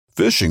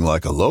Fishing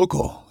like a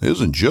local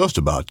isn't just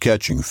about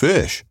catching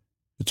fish.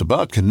 It's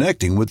about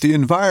connecting with the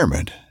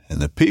environment and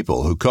the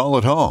people who call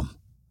it home.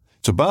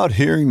 It's about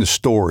hearing the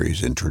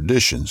stories and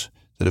traditions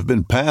that have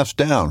been passed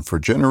down for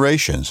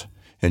generations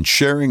and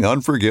sharing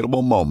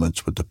unforgettable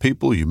moments with the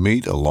people you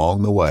meet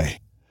along the way.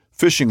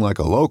 Fishing like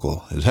a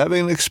local is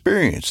having an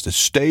experience that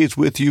stays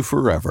with you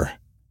forever.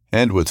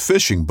 And with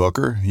Fishing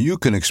Booker, you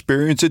can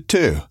experience it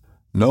too,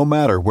 no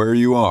matter where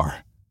you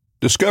are.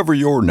 Discover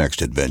your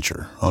next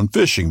adventure on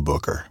Fishing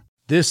Booker.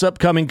 This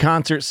upcoming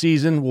concert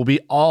season will be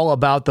all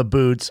about the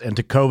boots, and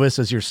Tecovas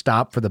is your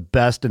stop for the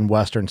best in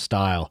Western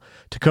style.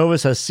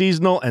 Tecovas has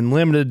seasonal and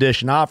limited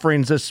edition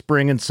offerings this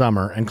spring and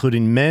summer,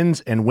 including men's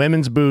and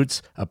women's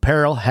boots,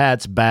 apparel,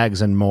 hats,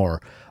 bags, and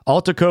more.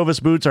 All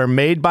Tecovas boots are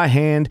made by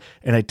hand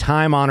in a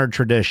time-honored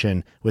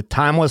tradition with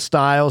timeless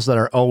styles that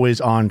are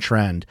always on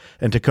trend.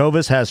 And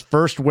Tecovas has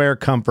first wear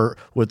comfort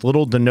with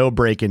little to no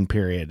break-in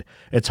period.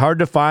 It's hard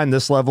to find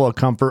this level of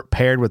comfort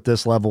paired with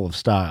this level of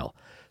style.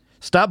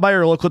 Stop by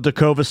your local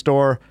Tecovas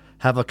store,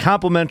 have a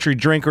complimentary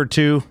drink or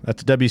two,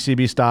 that's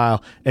WCB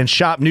style, and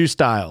shop new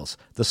styles.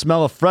 The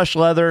smell of fresh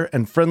leather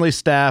and friendly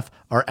staff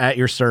are at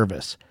your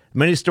service.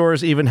 Many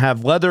stores even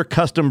have leather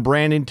custom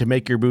branding to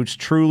make your boots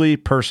truly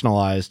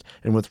personalized.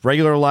 And with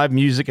regular live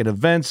music and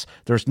events,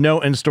 there's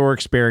no in-store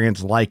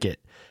experience like it.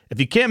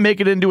 If you can't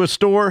make it into a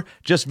store,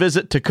 just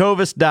visit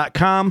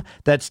tecovas.com.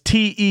 That's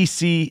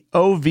TECOVAS.com.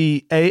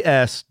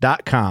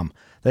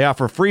 They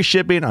offer free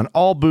shipping on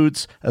all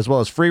boots, as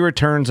well as free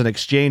returns and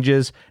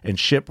exchanges, and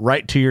ship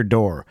right to your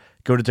door.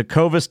 Go to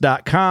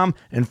tecovas.com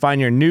and find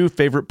your new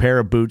favorite pair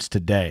of boots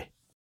today.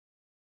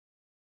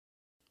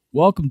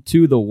 Welcome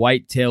to the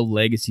Whitetail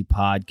Legacy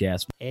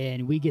Podcast.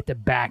 And we get the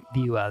back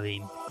view of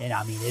him, and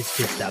I mean, it's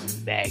just a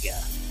mega.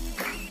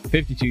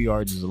 52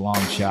 yards is a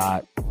long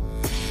shot.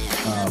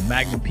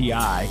 Magnum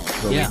PI,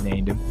 what we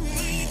named him.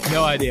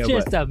 No idea.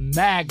 Just a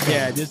magnum.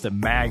 Yeah, just a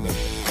magnum.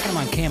 Come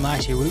on, Cam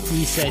last year, we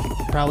said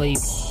probably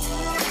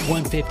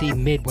 150,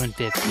 mid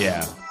 150.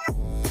 Yeah.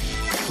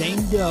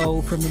 Same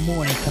doe from the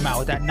morning come out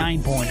with that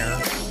 9-pointer.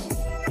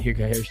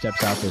 Here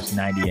steps out this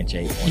 90-inch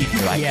 8-pointer.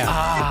 You're like,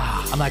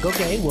 I'm like,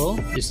 okay, well,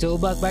 there's still a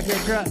buck back there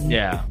grunting.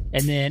 Yeah.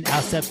 And then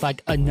out steps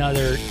like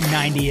another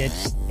 90-inch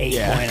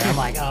 8-pointer. I'm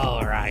like,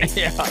 all right.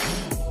 Yeah.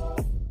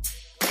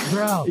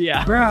 Bro.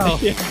 Yeah. Bro.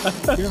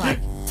 Yeah. You're like,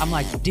 I'm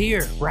like,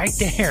 deer, right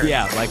there.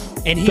 Yeah, like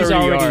and he's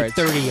already yards.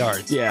 30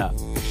 yards. Yeah.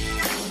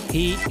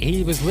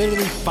 He was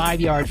literally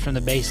 5 yards from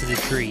the base of the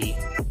tree.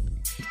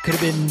 Could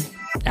have been,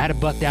 had a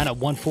buck down at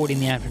 1:40 in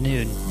the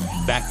afternoon,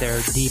 back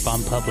there deep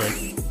on public.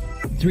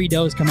 3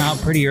 does come out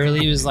pretty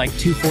early. It was like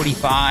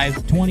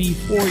 245,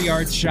 24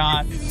 yards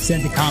shot,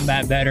 sent the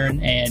combat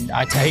veteran, and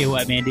I tell you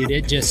what, man, dude,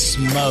 it just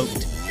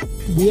smoked.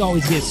 We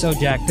always get so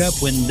jacked up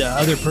when the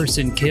other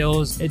person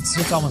kills. It's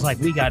just almost like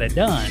we got it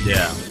done.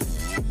 Yeah.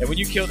 And when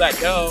you killed that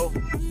doe,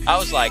 I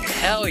was like,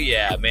 hell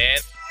yeah, man.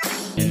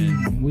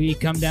 And we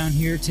come down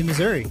here to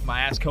Missouri.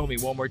 I asked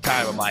Comey one more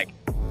time. I'm like,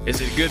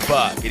 is it a good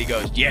buck? And he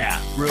goes,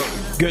 yeah, real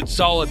good,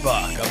 solid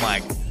buck. I'm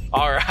like,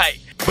 all right,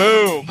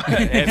 boom.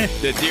 And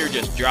the deer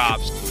just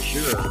drops.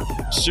 Sure.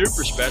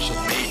 Super special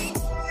to me.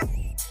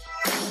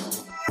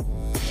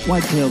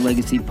 Whitetail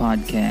Legacy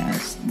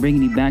Podcast,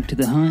 bringing you back to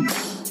the hunt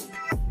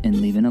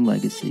and leaving a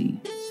legacy.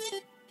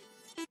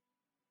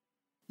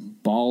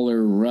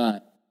 Baller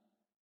Rut.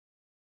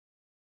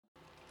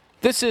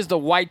 This is the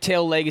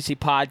Whitetail Legacy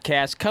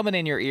Podcast coming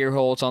in your ear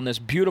holes on this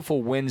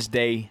beautiful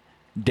Wednesday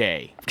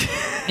day.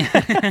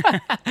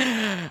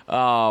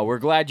 We're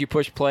glad you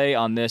pushed play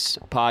on this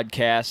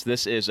podcast.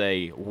 This is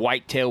a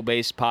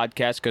whitetail-based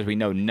podcast because we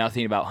know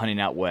nothing about hunting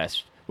out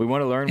west. We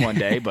want to learn one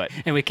day, but...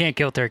 and we can't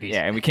kill turkeys.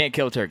 Yeah, and we can't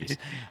kill turkeys.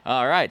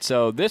 All right,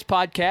 so this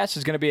podcast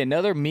is going to be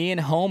another me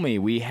and homie.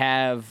 We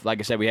have, like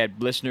I said, we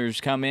had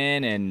listeners come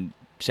in and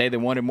say they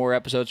wanted more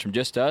episodes from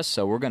just us,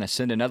 so we're going to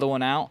send another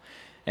one out,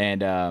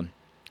 and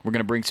we're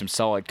going to bring some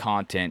solid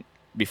content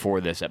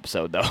before this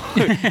episode, though.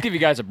 Give you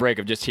guys a break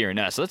of just hearing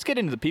us. So let's get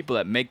into the people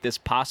that make this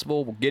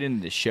possible. We'll get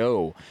into the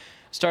show.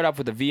 Start off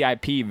with the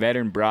VIP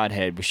veteran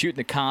broadhead. We're shooting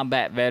the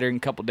combat veteran a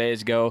couple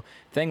days ago.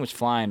 Thing was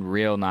flying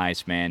real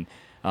nice, man.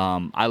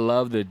 I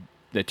love the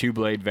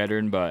two-blade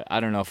veteran, but I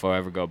don't know if I'll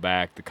ever go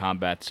back. The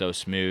combat's so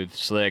smooth,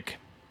 slick.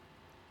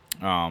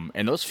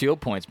 And those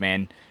field points,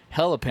 man,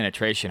 hella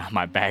penetration on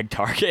my bag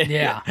target.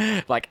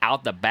 Yeah. Like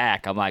out the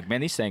back. I'm like, man,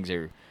 these things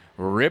are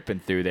ripping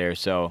through there.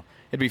 So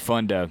it'd be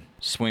fun to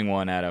swing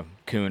one at a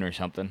coon or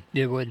something.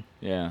 It would.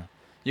 Yeah.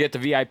 You get the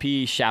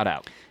VIP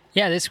shout-out.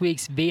 Yeah, this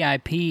week's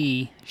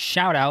VIP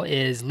shout-out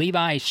is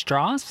Levi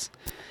Strauss.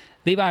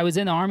 Levi was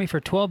in the Army for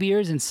 12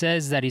 years and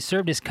says that he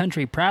served his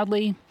country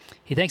proudly.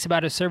 He thinks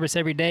about his service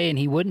every day, and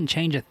he wouldn't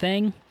change a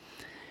thing.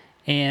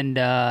 And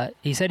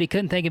he said he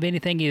couldn't think of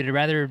anything he would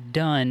rather have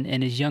done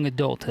in his young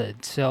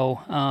adulthood. So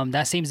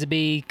that seems to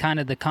be kind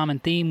of the common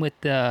theme with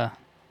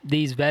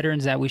these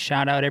veterans that we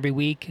shout out every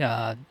week.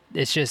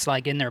 It's just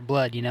like in their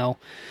blood, you know.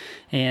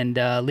 And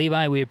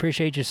Levi, we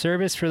appreciate your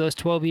service for those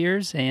 12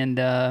 years. And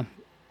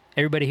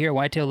everybody here at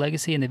Whitetail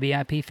Legacy and the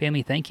VIP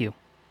family, thank you.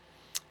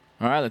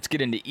 All right, let's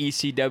get into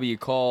ECW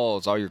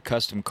calls, all your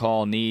custom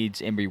call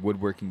needs,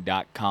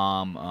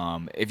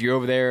 embrywoodworking.com. If you're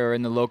over there or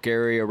in the local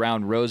area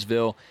around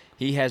Roseville,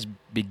 he has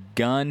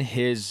begun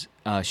his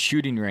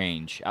shooting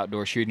range,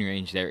 outdoor shooting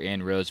range there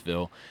in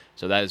Roseville.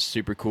 So that is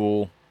super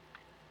cool.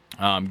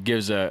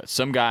 Gives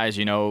some guys,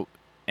 in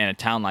a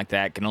town like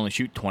that can only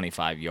shoot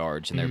 25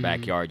 yards in their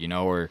backyard,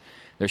 or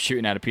they're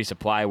shooting at a piece of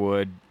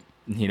plywood,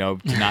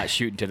 to not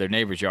shoot into their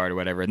neighbor's yard or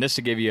whatever. And this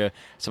will give you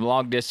some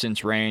long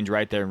distance range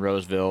right there in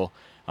Roseville.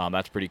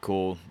 That's pretty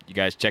cool. You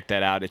guys check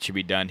that out. It should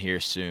be done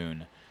here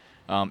soon.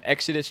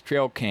 Exodus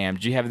Trail Cam.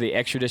 Did you have the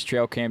Exodus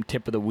Trail Cam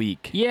tip of the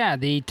week? Yeah,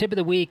 the tip of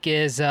the week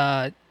is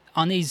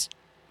on these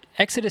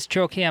Exodus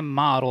Trail Cam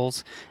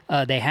models,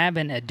 they have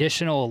an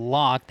additional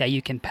lock that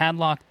you can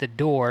padlock the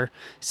door,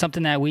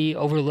 something that we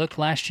overlooked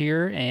last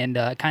year and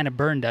kind of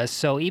burned us.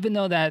 So even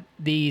though that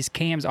these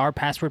cams are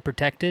password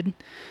protected,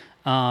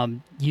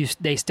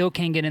 they still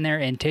can get in there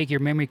and take your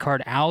memory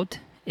card out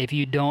if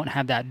you don't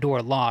have that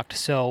door locked.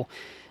 So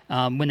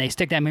when they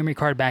stick that memory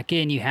card back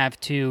in, you have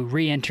to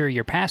re-enter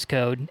your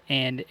passcode,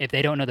 and if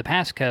they don't know the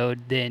passcode,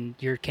 then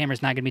your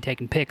camera's not going to be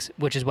taking pics,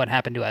 which is what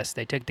happened to us.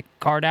 They took the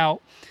card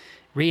out,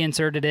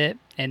 reinserted it,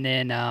 and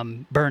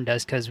then burned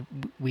us because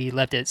we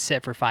left it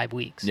sit for 5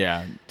 weeks.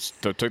 Yeah,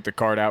 so took the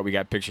card out. We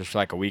got pictures for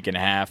like a week and a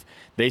half.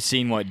 They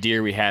seen what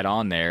deer we had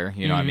on there,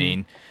 you know what I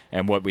mean,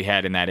 and what we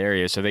had in that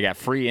area, so they got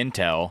free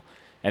intel.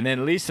 And then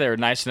at least they were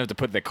nice enough to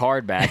put the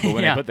card back, but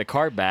when they put the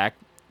card back,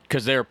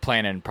 because they're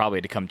planning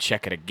probably to come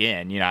check it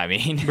again, you know what I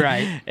mean?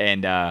 Right.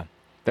 And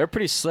they're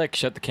pretty slick.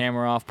 Shut the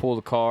camera off, pull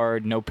the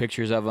card, no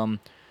pictures of them.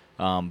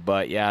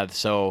 But, yeah,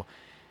 so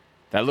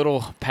that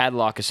little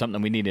padlock is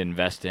something we need to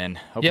invest in.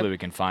 Hopefully we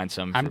can find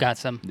some. I've got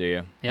some. Do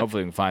you? Yep.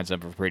 Hopefully we can find some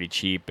for pretty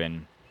cheap.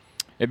 And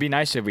it'd be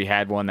nice if we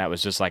had one that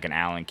was just like an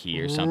Allen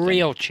key or something.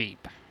 Real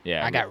cheap.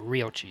 Yeah. I got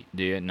real cheap.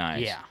 Do you?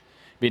 Nice. Yeah.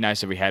 Be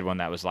nice if we had one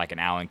that was like an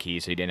Allen key,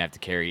 so you didn't have to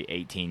carry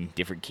 18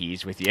 different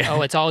keys with you.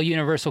 Oh, it's all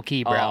universal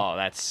key, bro. Oh,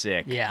 that's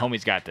sick. Yeah.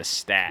 Homie's got the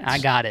stats. I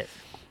got it.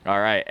 All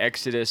right,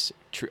 Exodus,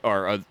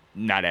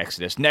 not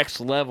Exodus, Next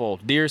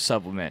Level Deer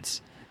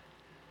Supplements.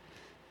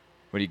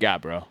 What do you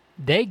got, bro?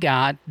 They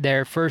got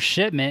their first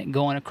shipment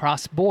going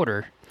across the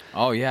border.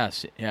 Oh,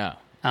 yes, yeah.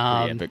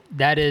 Pretty epic.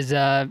 That is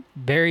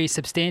very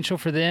substantial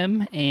for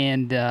them,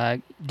 and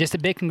just a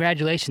big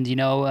congratulations.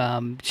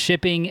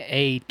 Shipping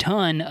a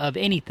ton of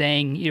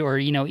anything, or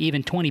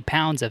even 20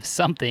 pounds of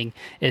something,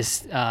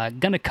 is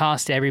going to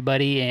cost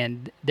everybody,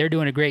 and they're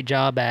doing a great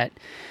job at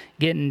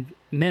getting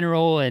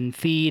mineral and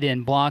feed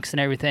and blocks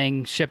and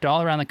everything shipped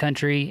all around the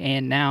country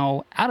and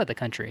now out of the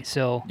country.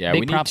 So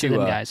big props to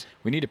them guys.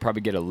 We need to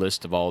probably get a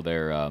list of all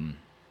their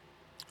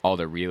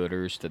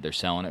realtors that they're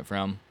selling it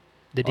from.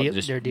 Their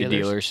dealers. The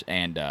dealers,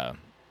 and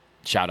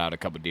shout out a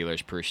couple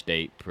dealers per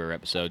state per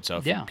episode.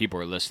 So if people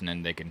are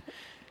listening, they can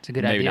it's a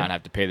good maybe idea. not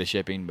have to pay the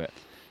shipping. But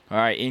all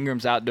right,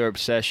 Ingram's Outdoor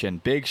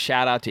Obsession. Big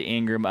shout out to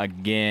Ingram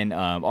again.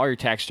 All your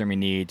taxidermy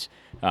needs.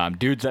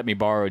 Dudes let me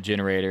borrow a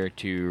generator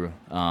to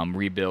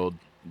rebuild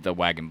the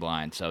wagon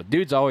blind. So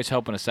dude's always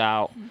helping us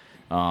out.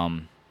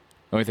 The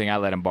only thing I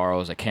let him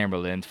borrow is a camera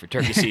lens for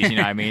turkey season. You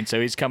know what I mean?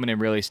 So he's coming in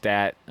really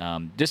stat.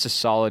 Just a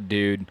solid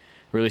dude.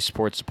 Really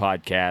supports the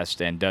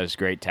podcast and does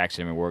great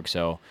taxidermy work.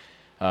 So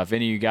if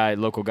any of you guys,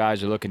 local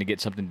guys, are looking to get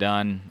something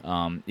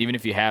done, even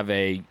if you have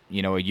a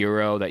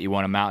Euro that you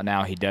want to mount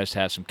now, he does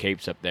have some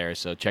capes up there.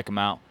 So check him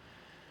out.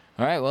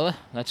 All right, well,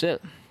 that's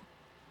it.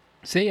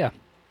 See ya.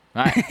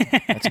 All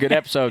right, that's a good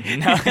episode.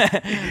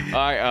 All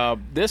right,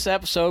 this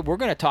episode, we're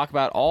going to talk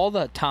about all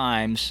the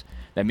times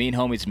that me and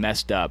homies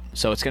messed up.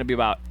 So it's going to be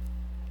about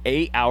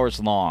 8 hours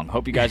long.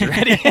 Hope you guys are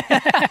ready.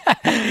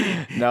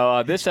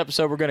 No, this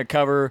episode, we're going to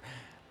cover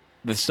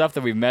the stuff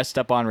that we've messed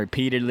up on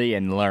repeatedly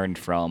and learned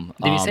from.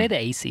 Did you say the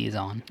AC is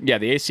on? Yeah,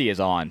 the AC is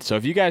on. So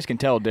if you guys can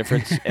tell a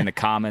difference in the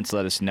comments,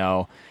 let us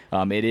know.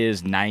 It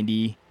is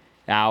 90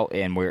 out,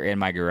 and we're in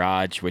my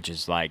garage, which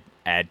is like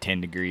add 10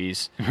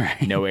 degrees.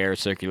 Right. No air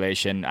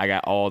circulation. I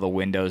got all the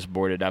windows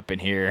boarded up in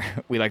here.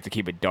 We like to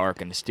keep it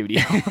dark in the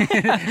studio.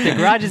 The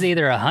garage is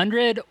either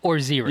 100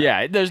 or 0.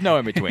 Yeah, there's no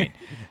in between.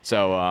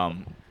 So,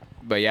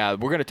 but yeah,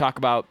 we're going to talk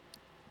about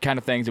kind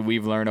of things that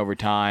we've learned over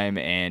time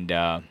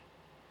and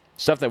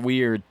stuff that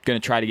we are going to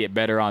try to get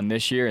better on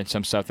this year and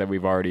some stuff that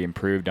we've already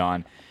improved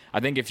on. I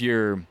think if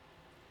you're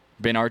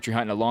been archery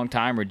hunting a long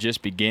time or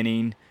just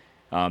beginning,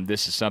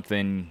 this is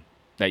something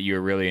that you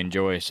really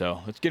enjoy.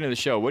 So let's get into the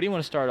show. What do you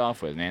want to start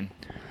off with, man?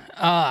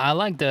 I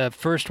like the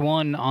first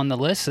one on the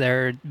list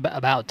there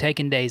about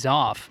taking days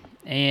off.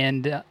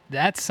 And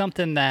that's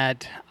something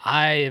that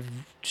I've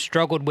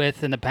struggled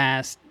with in the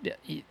past,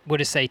 what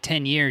to say,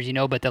 10 years,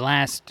 but the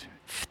last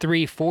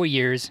 3-4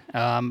 years,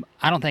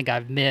 I don't think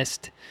I've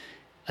missed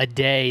a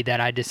day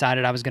that I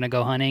decided I was going to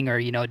go hunting or,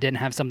 didn't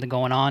have something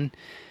going on.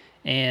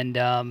 And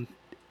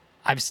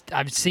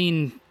I've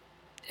seen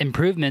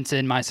improvements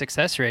in my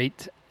success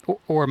rate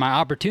or my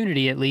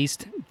opportunity at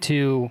least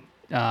to,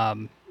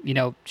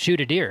 shoot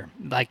a deer.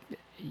 Like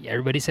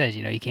everybody says,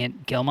 you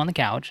can't kill them on the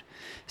couch.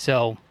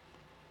 So,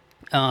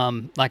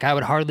 I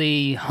would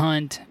hardly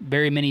hunt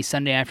very many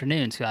Sunday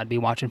afternoons. So I'd be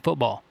watching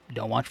football,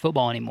 don't watch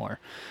football anymore.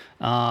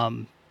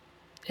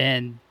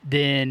 And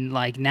then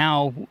like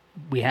now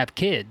we have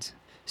kids,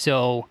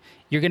 so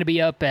you're going to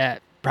be up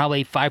at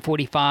probably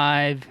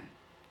 5:45,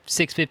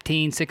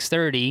 6:15,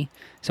 6:30.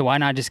 So why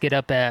not just get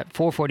up at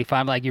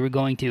 4:45 like you were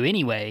going to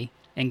anyway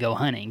and go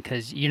hunting?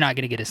 Because you're not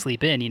going to get to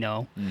sleep in,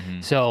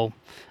 So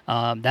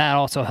that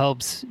also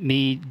helps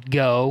me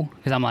go,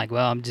 because I'm like,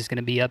 well, I'm just going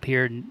to be up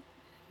here in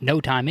no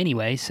time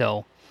anyway.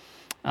 So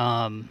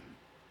what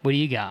do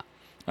you got?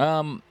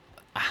 I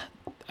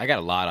got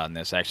a lot on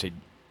this, actually.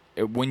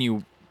 When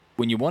you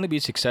want to be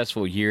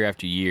successful year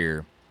after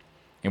year,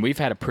 and we've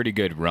had a pretty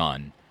good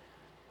run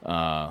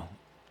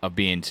of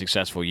being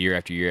successful year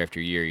after year after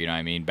year, you know what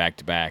I mean, back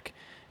to back.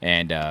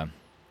 And how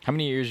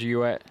many years are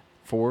you at?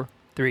 4?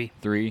 3.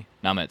 3?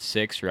 Now I'm at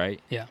 6, right?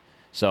 Yeah.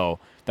 So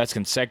that's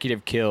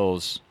consecutive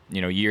kills,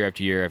 year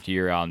after year after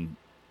year on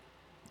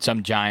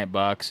some giant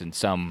bucks and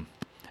some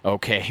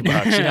okay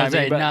bucks. You know what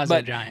I mean?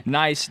 But giant.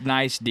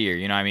 Nice deer,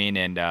 you know what I mean?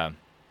 And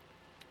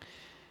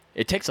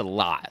it takes a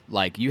lot.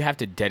 Like, you have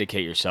to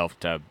dedicate yourself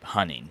to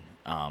hunting.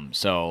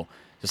 So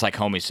just like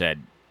Homie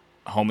said,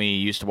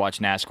 Homie used to watch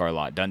NASCAR a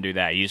lot. Don't do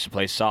that. He used to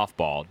play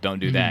softball. Don't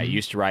do that. He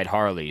used to ride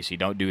Harleys. He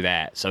don't do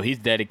that. So he's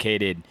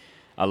dedicated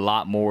a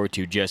lot more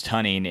to just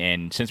hunting.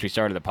 And since we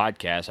started the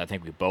podcast, I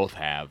think we both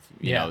have,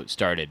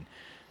 started.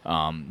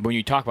 When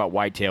you talk about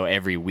whitetail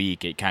every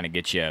week, it kind of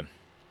gets you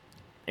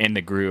in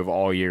the groove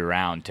all year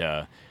round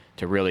to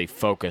really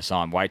focus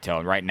on whitetail.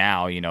 And right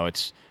now,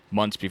 it's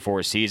months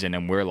before season,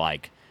 and we're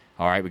like,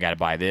 all right, we got to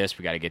buy this,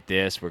 we got to get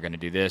this, we're going to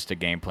do this, the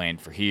game plan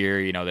for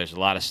here. There's a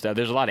lot of stuff.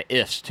 There's a lot of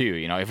ifs too.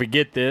 If we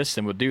get this,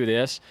 then we'll do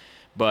this.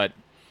 But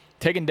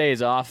taking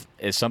days off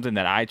is something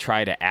that I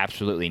try to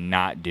absolutely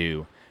not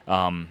do.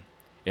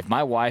 If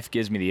my wife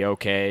gives me the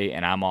okay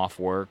and I'm off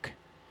work,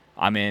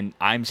 I'm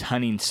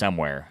hunting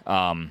somewhere.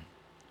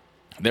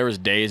 There was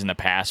days in the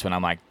past when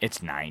I'm like,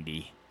 it's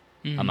 90.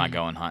 I'm not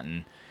going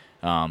hunting.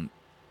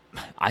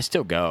 I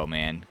still go,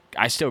 man.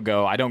 I still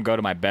go. I don't go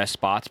to my best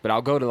spots, but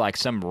I'll go to like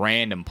some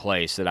random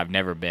place that I've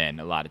never been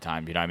a lot of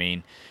times, you know what I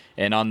mean?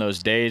 And on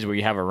those days where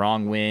you have a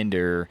wrong wind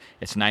or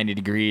it's 90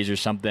 degrees or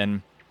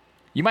something,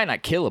 you might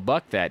not kill a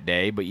buck that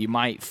day, but you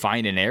might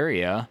find an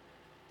area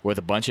with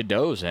a bunch of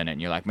does in it,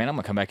 and you're like, man, I'm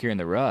going to come back here in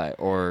the rut.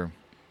 Or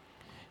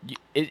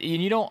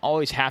you don't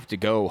always have to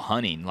go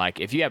hunting.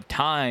 Like, if you have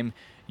time,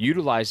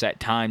 utilize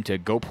that time to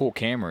go pull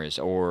cameras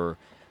or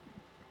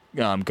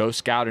go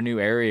scout a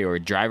new area or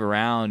drive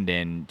around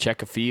and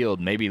check a field,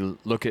 maybe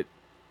look at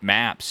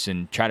maps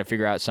and try to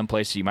figure out some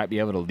place you might be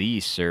able to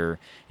lease. Or,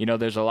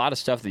 there's a lot of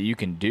stuff that you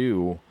can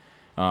do,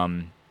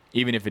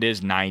 even if it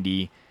is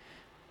 90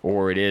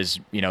 or it is,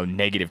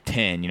 negative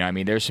 10. I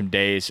mean, there's some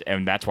days,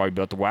 and that's why we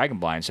built the wagon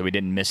blind, so we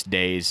didn't miss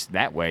days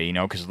that way,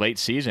 because late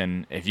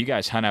season, if you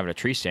guys hunt out of a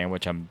tree stand,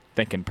 which I'm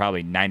thinking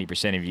probably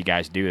 90% of you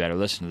guys do that are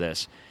listening to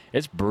this,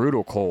 it's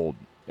brutal cold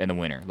in the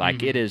winter.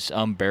 Like, it is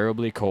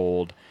unbearably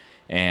cold.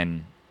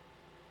 And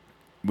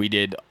we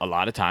did a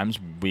lot of times,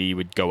 we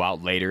would go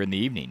out later in the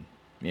evening,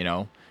 we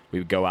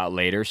would go out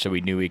later so we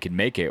knew we could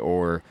make it,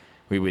 or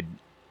we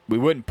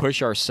wouldn't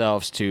push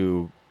ourselves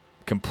to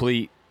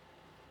complete,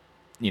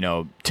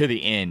 to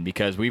the end,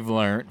 because we've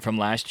learned from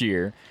last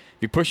year,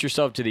 if you push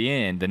yourself to the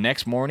end, the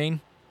next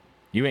morning,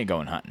 you ain't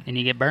going hunting. And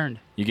you get burned.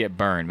 You get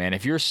burned, man.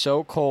 If you're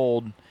so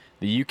cold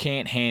that you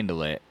can't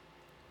handle it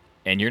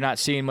and you're not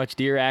seeing much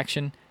deer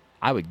action,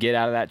 I would get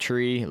out of that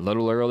tree a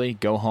little early,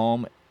 go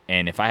home.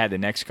 And if I had the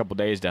next couple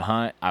days to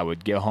hunt, I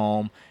would get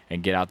home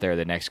and get out there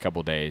the next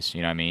couple days.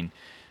 You know what I mean?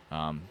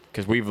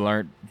 Because we've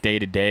learned day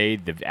to day,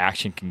 the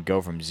action can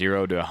go from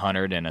 0 to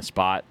 100 in a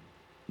spot,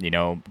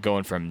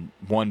 going from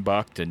 1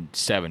 buck to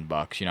 7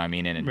 bucks, you know what I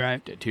mean,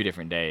 in 2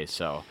 different days.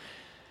 So,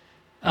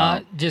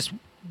 just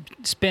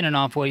spinning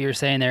off what you're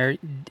saying there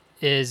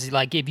is,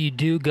 like, if you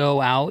do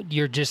go out,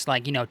 you're just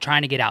like,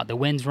 trying to get out. The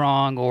wind's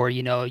wrong, or,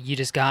 you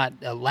just got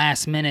a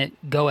last minute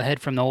go ahead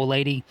from the old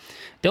lady.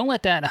 Don't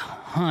let that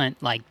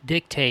hunt, like,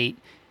 dictate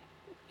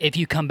if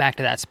you come back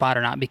to that spot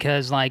or not,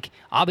 because, like,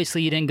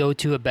 obviously you didn't go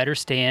to a better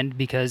stand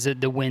because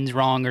the wind's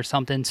wrong or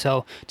something.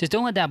 So just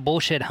don't let that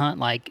bullshit hunt,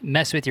 like,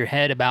 mess with your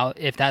head about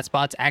if that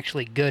spot's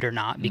actually good or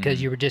not,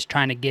 because you were just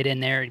trying to get in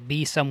there,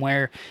 be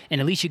somewhere, and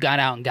at least you got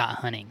out and got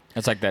hunting.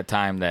 It's like that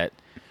time that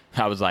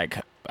I was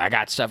like, I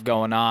got stuff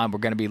going on, we're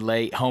going to be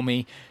late,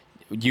 homie.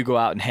 You go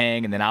out and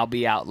hang, and then I'll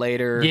be out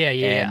later. Yeah.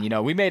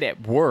 And, we made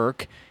it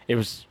work. It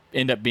was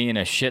end up being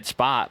a shit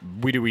spot.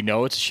 We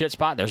know it's a shit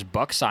spot. There's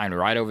buck sign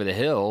right over the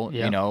hill,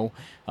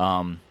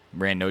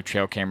 ran no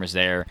trail cameras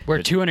there.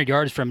 We're 200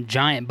 yards from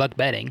giant buck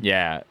bedding.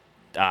 Yeah.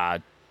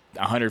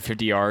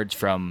 150 yards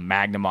from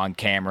Magnum on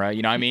camera,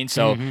 you know what I mean?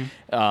 So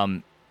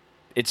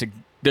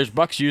there's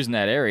bucks using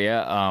that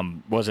area.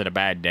 Was it a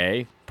bad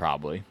day?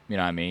 Probably. You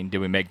know what I mean? Did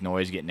we make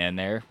noise getting in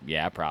there?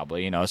 Yeah,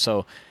 probably.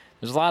 So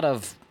there's a lot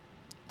of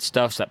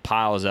stuff that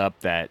piles up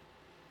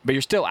but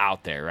you're still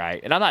out there,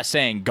 right? And I'm not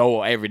saying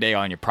go every day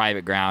on your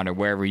private ground or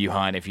wherever you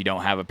hunt if you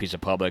don't have a piece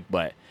of public,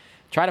 but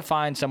try to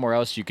find somewhere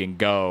else you can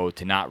go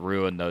to not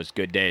ruin those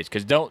good days.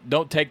 Because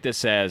don't take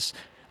this as,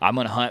 I'm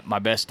going to hunt my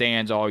best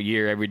stands all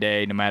year, every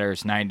day, no matter if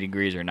it's 90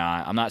 degrees or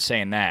not. I'm not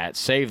saying that.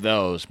 Save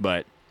those,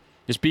 but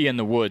just be in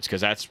the woods,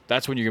 because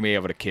that's when you're going to be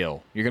able to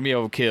kill. You're going to be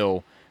able to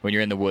kill when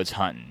you're in the woods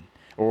hunting.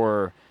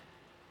 Or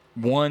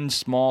one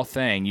small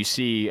thing, you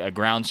see a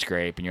ground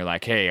scrape, and you're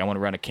like, hey, I want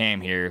to run a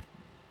cam here.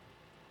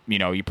 You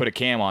know, you put a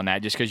cam on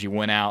that just because you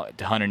went out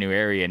to hunt a new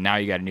area, and now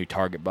you got a new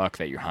target buck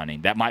that you're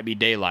hunting. That might be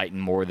daylighting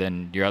more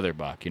than your other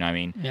buck. You know what I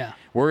mean? Yeah.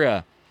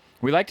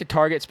 We like to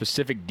target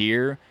specific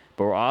deer,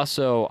 but we're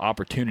also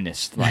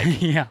opportunists.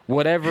 Like, Yeah.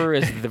 whatever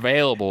is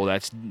available,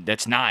 that's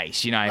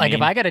nice. You know what I Like mean?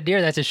 if I got a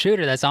deer that's a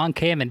shooter that's on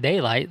cam in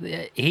daylight,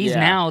 he's Yeah.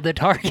 now the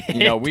target.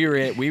 You know,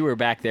 we were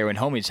back there when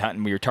homie's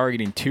hunting. We were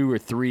targeting 2 or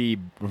 3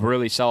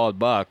 really solid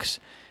bucks,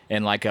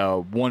 and like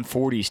a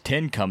 140's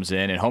 10 comes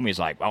in, and homie's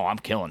like, "Oh, I'm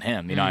killing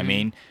him." You know what I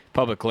mean?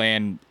 Public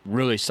land,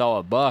 really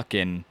solid buck,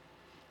 and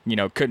you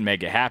know, couldn't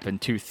make it happen.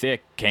 Too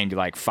thick, came to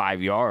like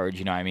 5 yards.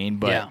 You know what I mean?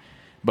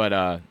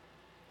 But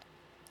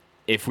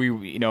if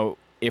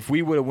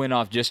we would have went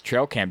off just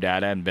trail cam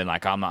data and been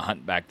like, I'm not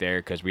hunting back there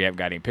because we haven't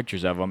got any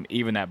pictures of them,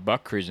 even that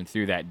buck cruising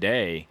through that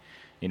day,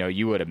 you know,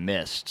 you would have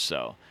missed.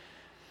 So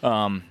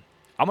I'm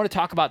going to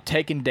talk about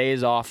taking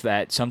days off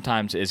that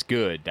sometimes is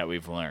good that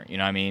we've learned. You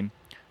know what I mean?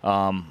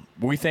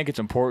 We think it's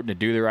important to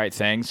do the right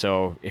thing.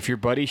 So if your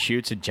buddy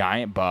shoots a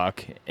giant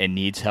buck and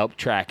needs help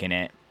tracking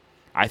it,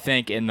 I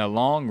think in the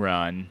long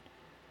run,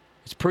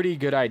 it's a pretty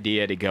good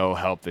idea to go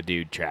help the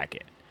dude track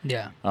it.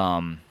 Yeah.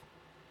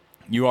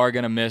 You are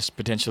going to miss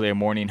potentially a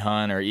morning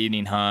hunt or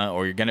evening hunt,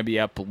 or you're going to be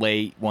up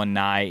late one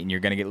night and you're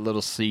going to get a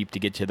little sleep to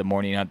get to the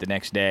morning hunt the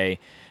next day.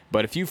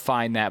 But if you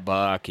find that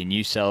buck and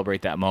you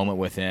celebrate that moment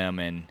with him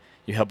and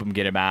you help him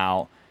get him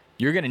out,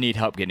 you're going to need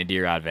help getting a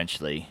deer out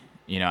eventually.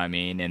 You know what I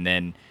mean? And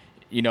then,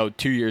 you know,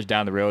 2 years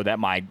down the road,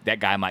 that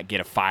guy might get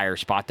a fire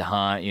spot to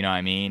hunt, you know what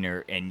I mean?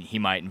 And he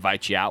might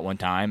invite you out one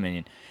time.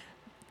 And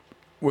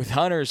with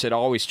hunters, it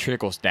always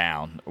trickles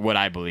down, what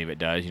I believe it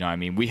does. You know what I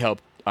mean? We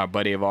helped our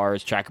buddy of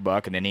ours track a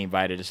buck, and then he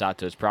invited us out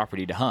to his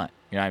property to hunt.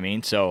 You know what I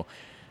mean? So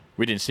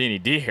we didn't see any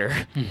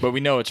deer, but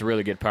we know it's a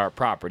really good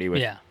property.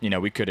 With, you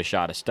know, we could have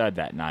shot a stud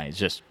that night. It's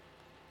just,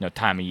 you know,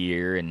 time of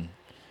year and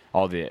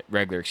all the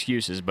regular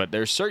excuses. But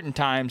there's certain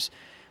times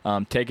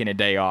taking a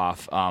day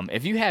off.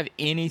 If you have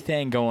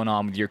anything going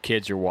on with your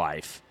kids or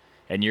wife,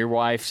 and your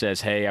wife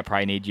says, hey, I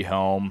probably need you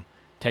home,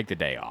 take the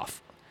day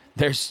off.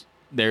 There's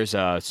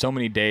so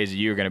many days that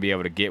you're going to be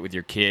able to get with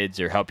your kids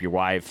or help your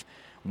wife.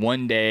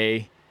 One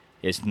day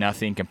is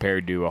nothing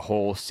compared to a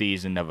whole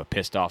season of a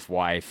pissed off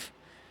wife.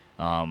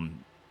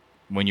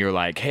 When you're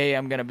like, hey,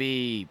 I'm going to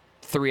be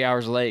 3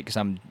 hours late because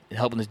I'm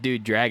helping this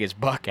dude drag his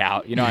buck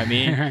out. You know what I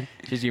mean?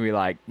 She's going to be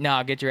like,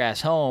 no, get your ass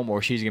home.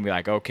 Or she's going to be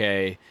like,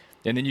 okay.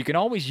 And then you can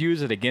always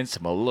use it against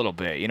them a little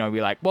bit. You know,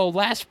 be like, well,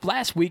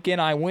 last weekend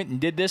I went and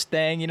did this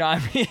thing. You know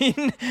what I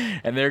mean?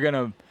 And they're going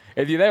to,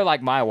 if they're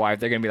like my wife,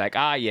 they're going to be like,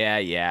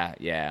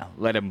 yeah,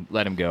 let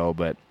him go.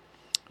 But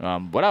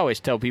what I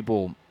always tell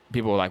people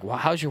are like, well,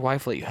 how's your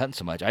wife let you hunt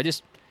so much? I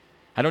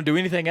don't do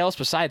anything else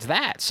besides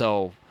that.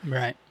 So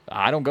Right.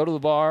 I don't go to the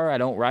bar. I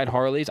don't ride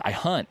Harleys. I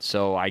hunt.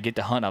 So I get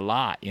to hunt a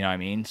lot. You know what I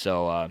mean?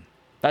 So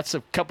that's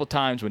a couple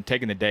times when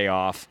taking the day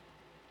off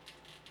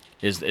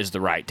is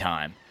the right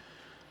time.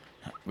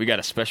 We got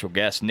a special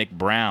guest, Nick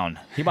Brown.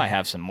 He might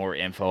have some more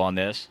info on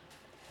this.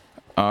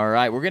 All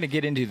right. We're going to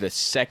get into the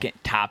second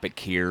topic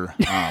here.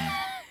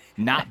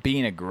 Not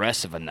being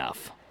aggressive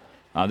enough.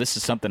 This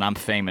is something I'm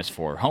famous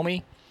for.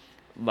 Homie,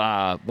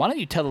 why don't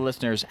you tell the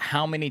listeners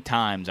how many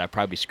times I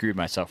probably screwed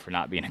myself for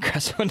not being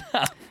aggressive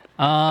enough?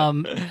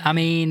 I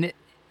mean,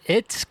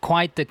 it's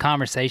quite the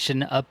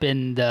conversation up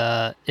in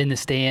the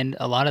stand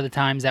a lot of the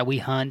times that we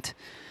hunt,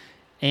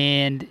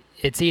 and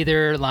it's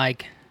either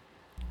like,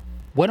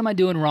 what am I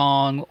doing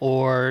wrong,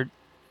 or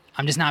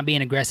I'm just not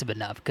being aggressive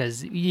enough.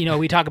 Because, you know,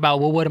 we talk about,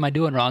 well, what am I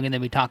doing wrong? And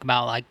then we talk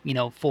about, like, you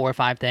know, 4 or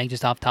 5 things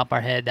just off the top of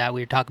our head that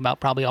we were talking about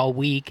probably all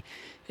week.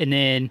 And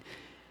then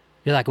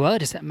you're like, well, I'm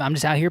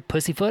just out here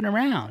pussyfooting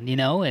around, you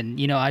know? And,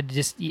 you know,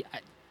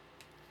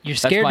 you're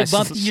scared to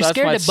bump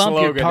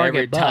your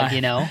target buck,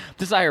 you know?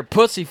 Just out here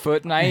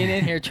pussyfooting. I ain't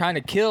in here trying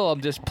to kill.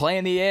 I'm just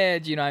playing the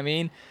edge, you know what I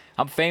mean?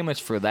 I'm famous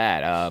for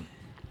that.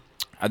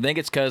 I think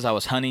it's because I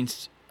was hunting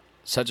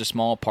such a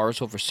small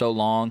parcel for so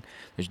long.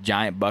 There's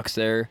giant bucks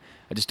there.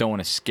 I just don't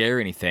want to scare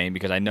anything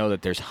because I know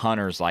that there's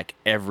hunters like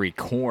every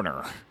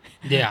corner,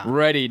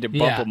 ready to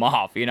bump them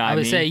off. You know what I mean?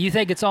 I would say you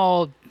think it's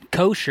all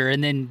kosher,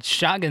 and then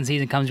shotgun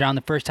season comes around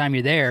the first time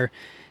you're there.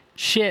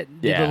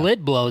 Shit, the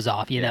lid blows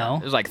off. You know,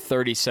 there's like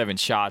 37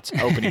 shots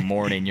opening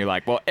morning. You're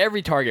like, well,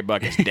 every target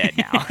buck is dead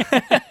now.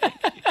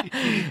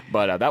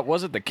 But that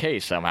wasn't the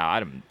case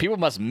somehow. People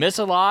must miss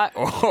a lot,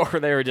 or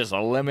they were just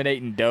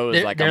eliminating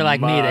does like they're a like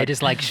mug. me. They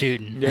just like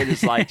shooting. They're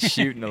just like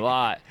shooting a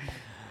lot.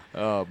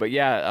 But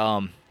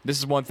yeah, this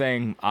is one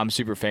thing I'm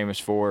super famous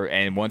for,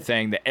 and one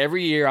thing that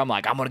every year I'm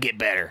like, I'm gonna get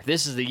better.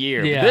 This is the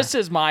year. Yeah. This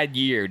is my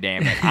year.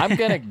 Damn it! I'm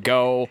gonna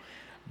go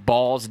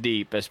balls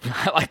deep, as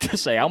I like to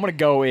say. I'm gonna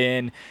go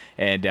in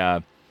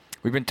and.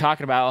 We've been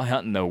talking about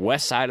hunting the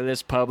west side of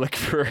this public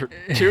for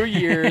 2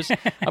 years.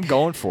 I'm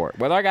going for it.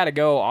 Whether I got to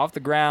go off the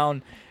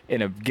ground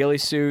in a ghillie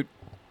suit,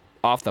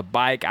 off the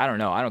bike. I don't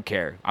know. I don't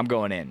care. I'm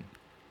going in.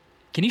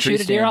 Can you Tree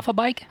shoot a deer stand. off a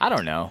bike? I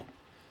don't know.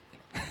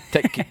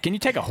 Can you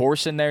take a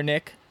horse in there,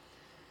 Nick?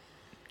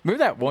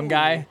 Remember that one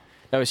guy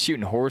that was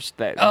shooting horse?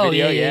 That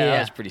video? Yeah. That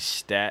was pretty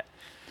stat.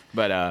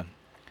 But,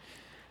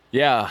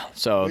 yeah,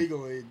 so.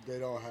 Legally, they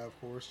don't have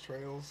horse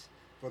trails,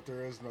 but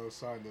there is no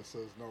sign that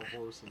says no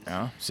horses.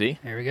 Oh, see?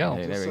 There we go.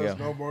 Hey, It there we says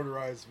go. no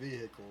motorized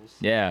vehicles.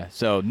 Yeah,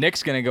 so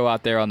Nick's going to go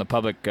out there on the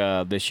public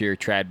this year,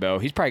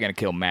 Tradbow. He's probably going to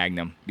kill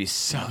Magnum. Be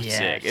so Yes.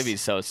 sick. It'd be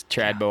so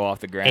Tradbow off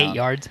the ground. 8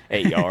 yards.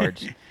 8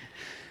 yards.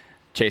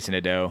 Chasing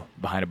a doe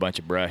behind a bunch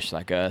of brush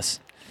like us.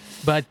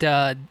 But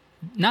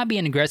not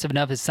being aggressive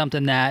enough is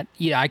something that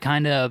I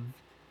kind of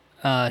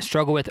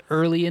struggle with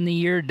early in the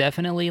year,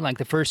 definitely. Like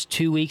the first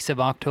 2 weeks of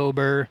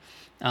October,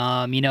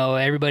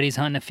 everybody's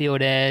hunting a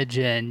field edge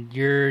and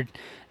you're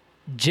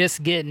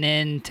just getting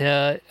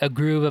into a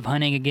groove of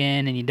hunting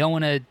again, and you don't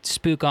want to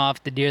spook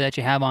off the deer that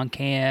you have on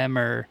cam,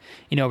 or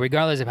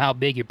regardless of how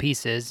big your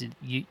piece is,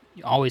 you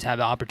always have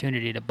the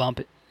opportunity to bump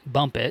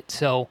it.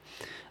 So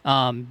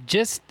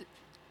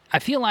I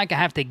feel like I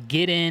have to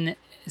get in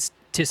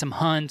to some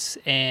hunts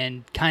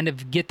and kind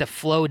of get the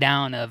flow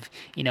down of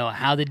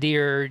how the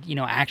deer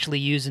actually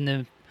using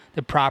the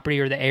property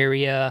or the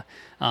area.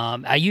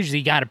 I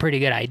usually got a pretty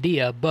good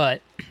idea,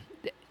 but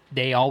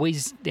they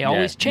always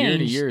change. Year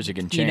to years it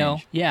can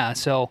change. Yeah.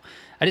 So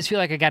I just feel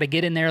like I got to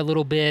get in there a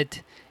little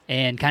bit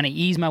and kind of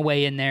ease my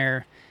way in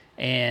there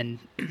and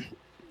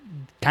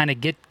kind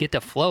of get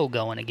the flow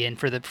going again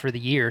for the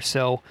year.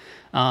 So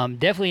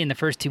definitely in the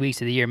first 2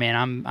 weeks of the year,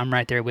 man, I'm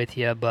right there with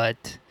you.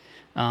 But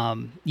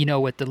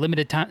with the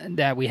limited time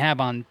that we have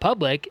on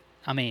public,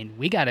 I mean,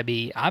 we got to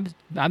be. I've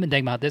been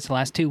thinking about this the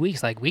last 2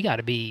 weeks. Like, we got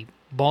to be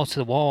balls to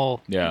the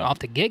wall off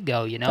the get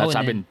go.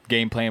 I've been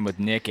game playing with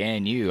Nick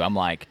and you. I'm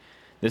like,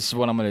 this is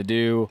what I'm gonna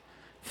do.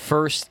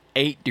 First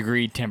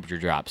 8-degree temperature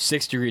drop,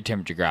 6-degree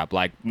temperature drop.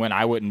 Like, when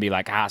I wouldn't be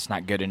like, it's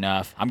not good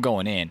enough. I'm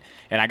going in,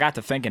 and I got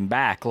to thinking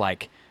back,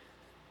 like,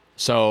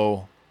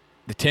 so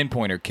the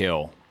 10-pointer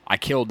kill, I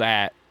killed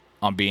that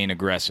on being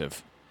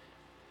aggressive.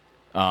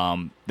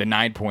 The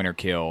 9-pointer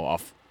kill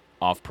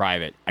off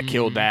private, I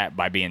killed that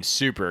by being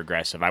super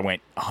aggressive. I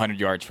went 100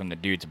 yards from the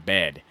dude's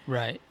bed.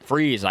 Right.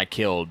 Freeze, I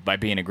killed by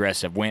being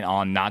aggressive. Went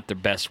on not the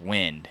best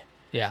wind.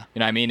 Yeah.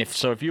 You know what I mean?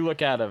 If you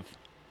look out of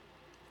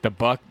the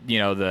buck, the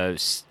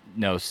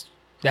actual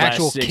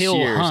last 6 kill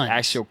years, hunts.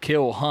 actual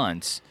kill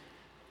hunts,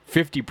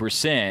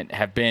 50%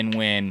 have been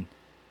when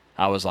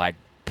I was like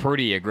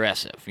pretty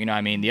aggressive. You know what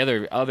I mean?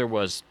 The other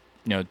was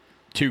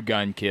 2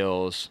 gun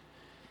kills.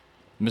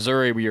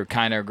 Missouri, we were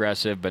kind of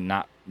aggressive, but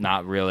not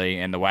really.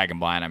 And the wagon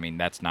blind, I mean,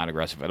 that's not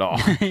aggressive at all.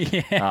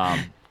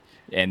 Yeah.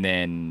 And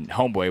then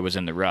Homeboy was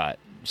in the rut,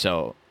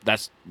 so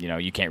that's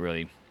you can't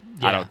really.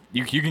 Yeah.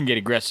 You can get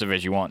aggressive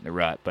as you want in the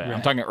rut, but I'm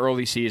Right. talking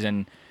early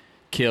season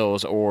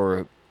kills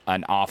or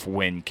an off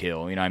wind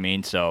kill. You know what I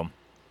mean? So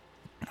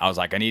I was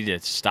like, I need to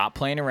stop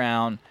playing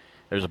around.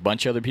 There's a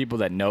bunch of other people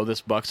that know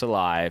this buck's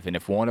alive, and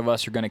if one of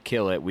us are going to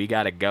kill it, we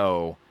got to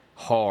go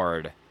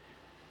hard,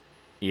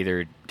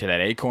 either to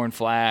that acorn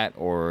flat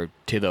or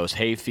to those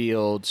hay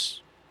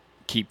fields.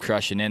 Keep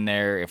crushing in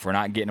there. If we're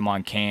not getting them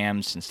on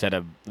cams, instead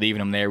of leaving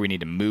them there, we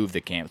need to move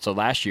the cam. So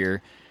last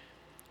year,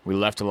 we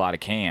left a lot of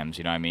cams.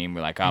 You know what I mean?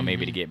 We're like,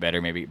 maybe to get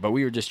better, maybe. But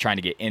we were just trying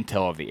to get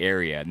intel of the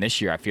area. And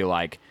this year, I feel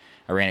like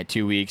I ran it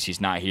 2 weeks.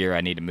 He's not here.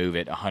 I need to move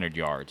it 100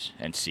 yards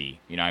and see.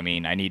 You know what I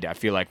mean? I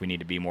feel like we need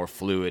to be more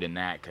fluid in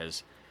that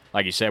because,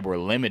 like you said, we're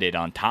limited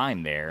on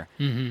time there.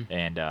 Mm-hmm.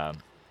 And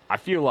I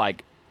feel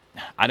like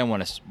I don't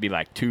want to be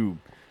like too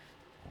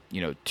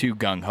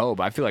gung-ho,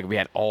 but I feel like if we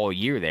had all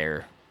year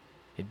there,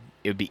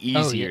 it would be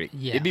easier.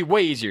 Yeah. It'd be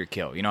way easier to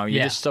kill. You're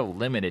Yeah. just so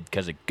limited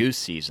because of goose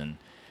season.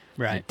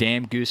 Right. The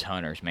damn goose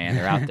hunters, man.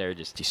 They're out there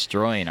just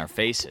destroying our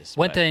faces.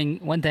 One But-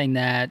 thing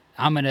that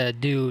I'm gonna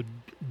do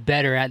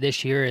better at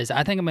this year is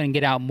I think I'm gonna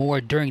get out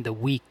more during the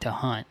week to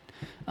hunt.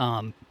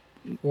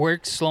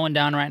 Work's slowing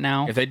down right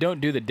now. If they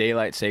don't do the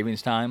daylight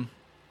savings time,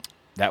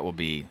 that will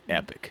be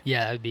epic.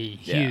 Yeah, that would be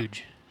Yeah.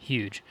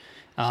 huge.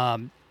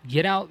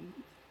 Get out,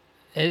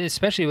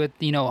 especially with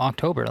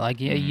October.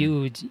 Like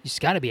you just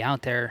got to be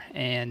out there,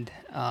 and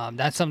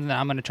that's something that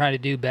I'm going to try to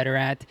do better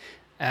at.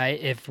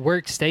 If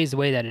work stays the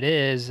way that it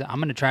is, I'm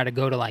going to try to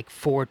go to like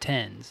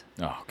 410s.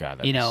 Oh God,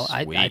 that'd be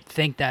sweet. I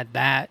think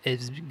that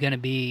is going to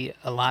be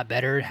a lot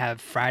better.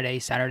 Have Friday,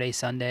 Saturday,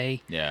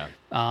 Sunday. Yeah.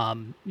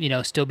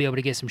 Still be able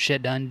to get some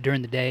shit done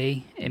during the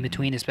day in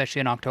between,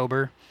 especially in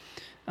October.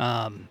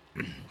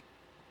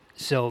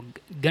 So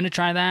gonna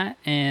try that,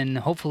 and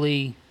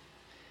hopefully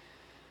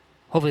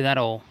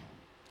that'll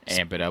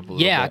Amp it up a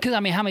little yeah. bit. Because I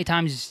mean, how many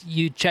times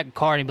you check a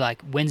card and be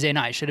like, Wednesday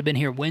night should have been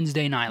here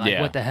Wednesday night. Like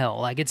Yeah. what the hell?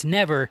 Like it's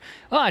never.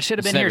 Oh, I should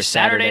have It's been here never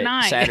Saturday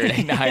night.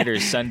 Saturday night or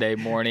Sunday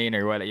morning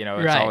or what? It's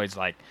Right. always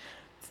like.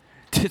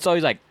 It's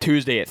always like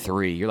Tuesday at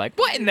 3. You're like,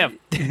 what in the?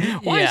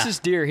 Why Yeah. is this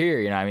deer here?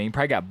 You know what I mean?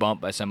 Probably got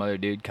bumped by some other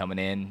dude coming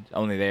in,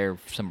 only there,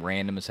 some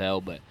random as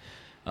hell. But,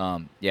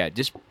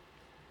 just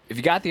if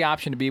you got the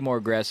option to be more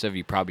aggressive,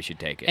 you probably should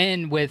take it.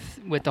 And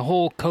with the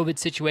whole COVID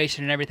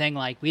situation and everything,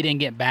 like we didn't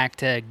get back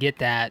to get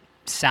that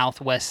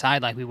southwest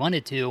side like we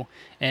wanted to,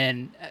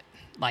 and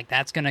like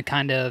that's going to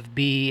kind of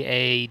be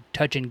a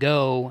touch and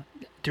go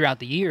throughout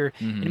the year.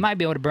 And you might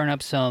be able to burn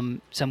up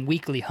some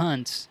weekly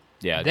hunts.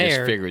 Yeah,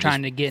 there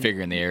just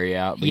figuring the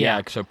area out. But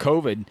yeah, so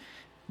COVID,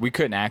 we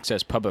couldn't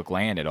access public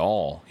land at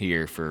all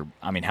here for,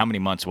 I mean, how many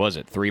months was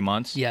it? 3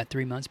 months? Yeah,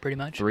 3 months pretty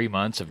much. 3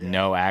 months of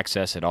no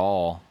access at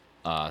all.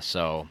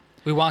 So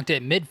we walked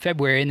it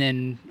mid-February, and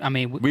then, I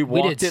mean,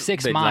 we did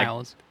 6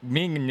 miles. Like,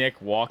 me and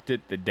Nick walked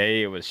it the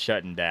day it was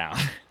shutting down.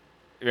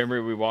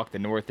 Remember, we walked the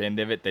north end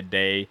of it the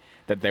day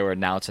that they were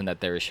announcing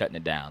that they were shutting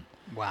it down.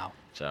 Wow.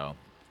 So,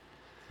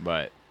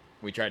 but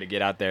we tried to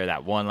get out there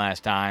that one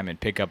last time and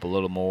pick up a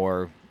little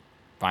more,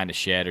 find a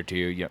shed or two.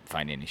 You don't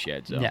find any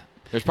sheds, though. Yeah.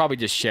 There's probably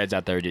just sheds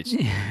out there, just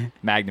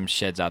Magnum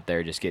sheds out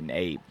there just getting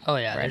ate. Oh,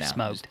 yeah, right they're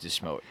smoked. Just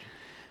smoked.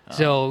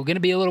 So, going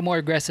to be a little more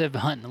aggressive,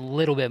 hunting a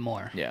little bit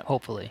more,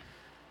 hopefully.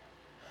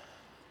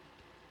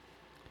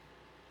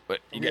 But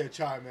you got to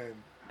chime in.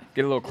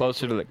 Get a little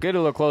closer to the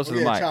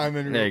mic. Chime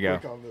in there real you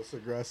quick on this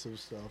aggressive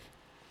stuff.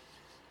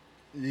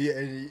 Yeah,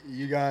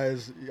 you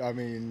guys, I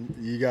mean,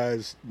 you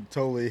guys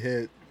totally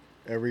hit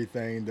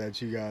everything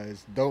that you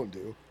guys don't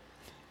do.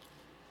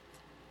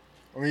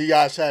 I mean, you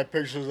guys had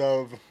pictures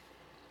of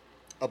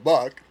a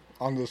buck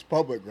on this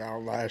public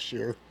ground last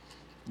year,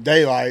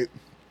 daylight,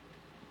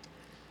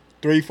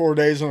 3-4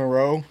 days in a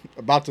row,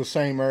 about the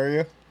same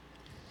area.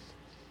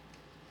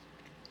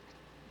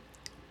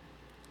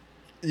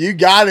 You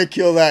gotta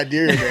kill that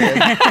deer,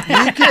 man.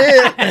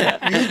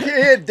 You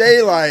can't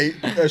daylight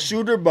a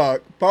shooter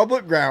buck,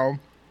 public ground,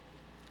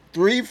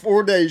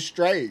 3-4 days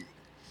straight.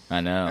 I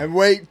know. And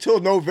wait till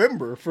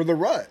November for the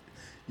rut.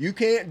 You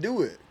can't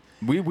do it.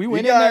 We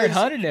went in there and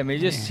hunted him.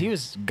 He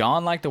was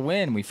gone like the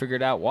wind. We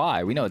figured out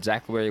why. We know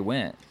exactly where he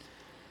went.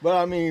 But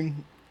I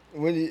mean,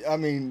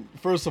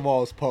 first of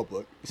all, it's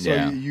public,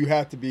 so you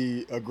have to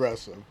be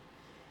aggressive.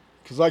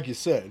 Because like you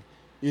said,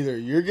 either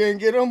you're gonna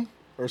get him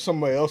or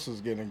somebody else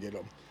is gonna get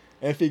him.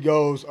 And if he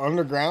goes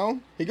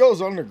underground, he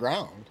goes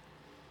underground.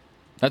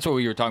 That's what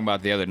we were talking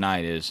about the other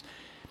night. Is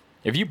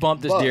if you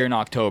bump this deer in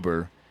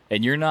October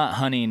and you're not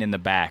hunting in the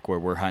back where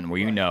we're hunting, where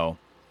you know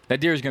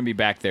that deer is gonna be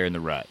back there in the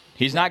rut.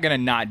 He's not gonna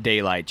not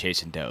daylight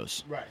chasing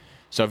does. Right.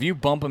 So if you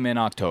bump him in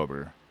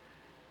October,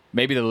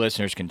 maybe the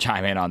listeners can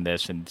chime in on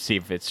this and see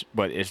if it's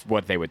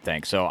what they would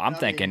think. So I'm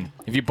thinking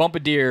if you bump a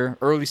deer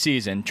early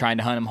season trying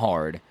to hunt him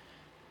hard,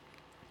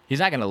 he's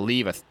not gonna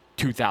leave a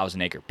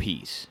 2,000 acre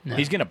piece. No.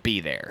 He's gonna be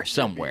there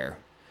somewhere.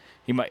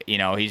 He might,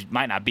 he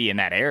might not be in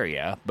that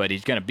area, but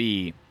he's gonna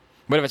be.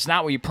 But if it's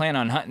not what you plan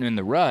on hunting in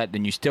the rut,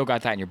 then you still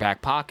got that in your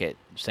back pocket,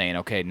 saying,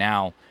 okay,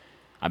 now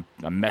I'm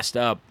messed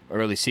up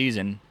early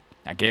season.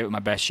 I gave it my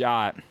best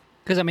shot.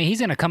 Because I mean, he's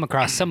gonna come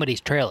across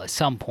somebody's trail at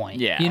some point.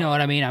 Yeah, you know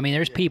what I mean. I mean,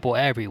 there's people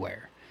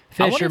everywhere.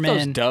 Fishermen. I wonder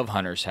if those dove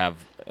hunters have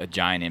a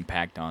giant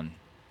impact on.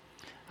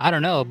 I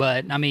don't know,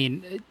 but I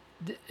mean,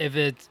 if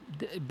it's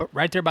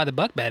right there by the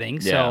buck bedding,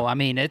 so I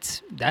mean,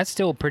 that's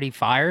still pretty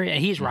fire, and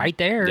he's right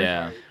there.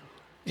 Yeah,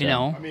 you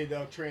know. I mean,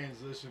 they'll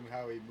transition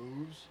how he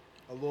moves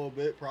a little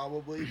bit,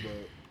 probably,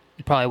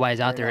 but probably why he's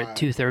out there at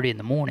 2:30 in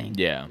the morning.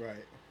 Yeah,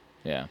 right.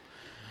 Yeah.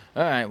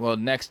 All right. Well,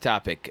 next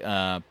topic: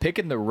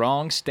 picking the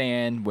wrong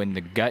stand when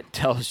the gut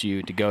tells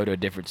you to go to a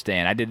different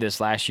stand. I did this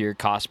last year.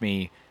 Cost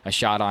me a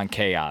shot on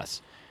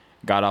Chaos.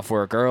 Got off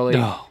work early.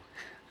 Oh.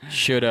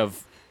 Should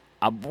have.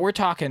 We're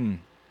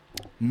talking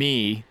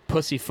me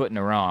pussyfooting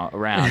around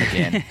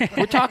again.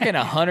 We're talking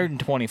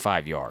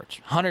 125 yards,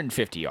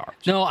 150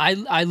 yards. No,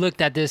 I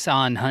looked at this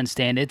on Hunt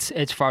Stand.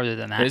 It's farther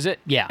than that. Is it?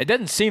 Yeah. It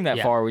doesn't seem that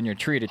far when you're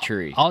tree to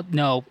tree. I'll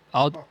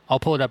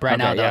pull it up right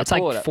now though. It's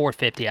like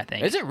 450, I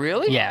think. Is it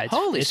really? Yeah.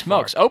 Holy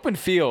smokes! Far. Open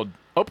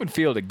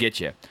field to get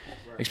you,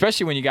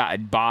 especially when you got a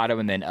bottom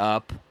and then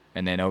up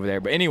and then over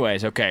there. But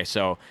anyways, okay,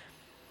 so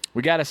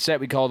we got a set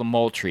we call the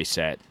Moultrie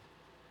set.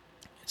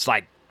 It's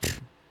like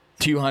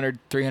 200,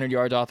 300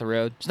 yards off the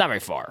road. It's not very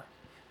far.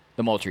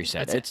 The Moultrie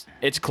set.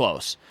 It's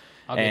close.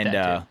 I'll get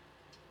that too.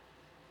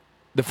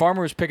 The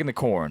farmer was picking the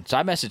corn. So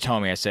I messaged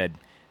homie. I said,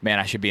 man,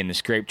 I should be in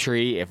this grape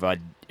tree. If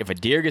a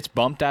deer gets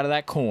bumped out of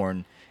that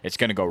corn, it's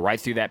going to go right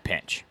through that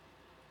pinch.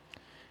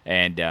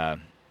 And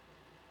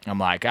I'm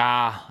like,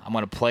 I'm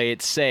going to play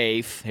it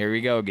safe. Here we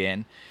go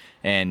again.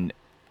 And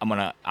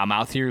I'm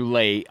out here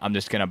late. I'm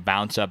just going to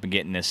bounce up and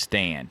get in this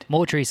stand.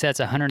 Moultrie set's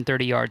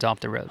 130 yards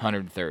off the road.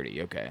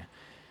 130, okay.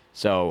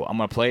 So I'm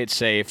going to play it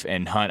safe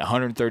and hunt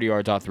 130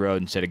 yards off the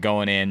road instead of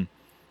going in.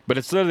 But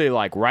it's literally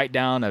like right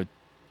down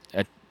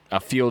a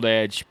field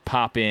edge,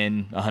 pop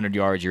in 100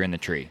 yards, you're in the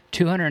tree.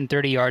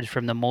 230 yards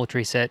from the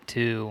Moultrie set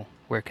to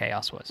where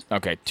Chaos was.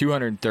 Okay,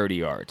 230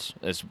 yards.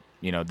 That's,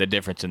 the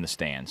difference in the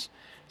stands.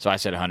 So I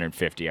said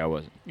 150. I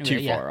wasn't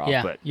too far off.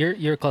 Yeah, but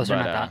you're closer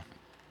than I thought.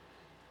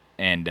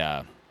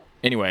 And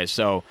anyway,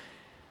 so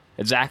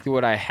exactly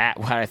what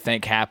I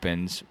think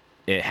happens,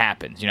 it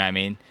happens. You know what I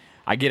mean?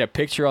 I get a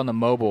picture on the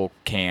mobile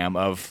cam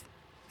of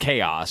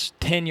Chaos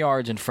 10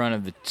 yards in front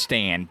of the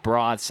stand,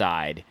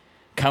 broadside,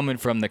 coming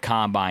from the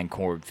combine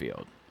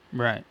cornfield.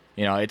 Right.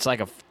 You know, it's like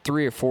a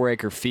 3 or 4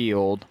 acre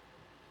field,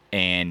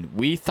 and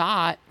we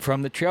thought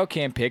from the trail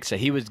cam pics that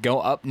he would go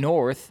up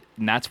north,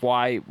 and that's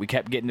why we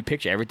kept getting the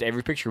picture.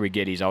 Every picture we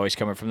get, he's always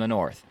coming from the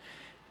north.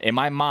 In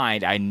my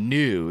mind, I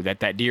knew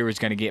that deer was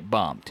going to get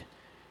bumped.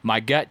 My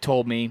gut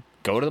told me,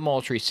 go to the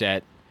Moultrie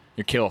set,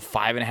 you kill a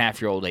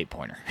 5.5-year-old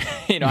 8-pointer.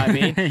 You know what I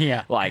mean?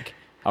 Yeah. Like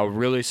a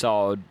really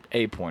solid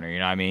 8-pointer, you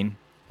know what I mean?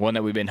 One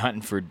that we've been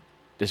hunting for,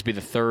 this will be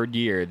the 3rd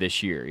year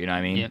this year, you know what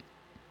I mean? Yep.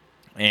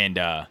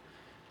 And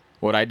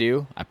what I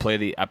do, I play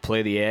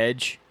the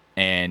edge,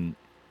 and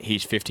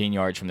he's 15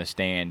 yards from the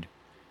stand.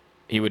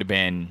 The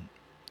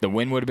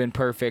wind would have been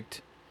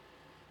perfect.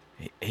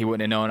 He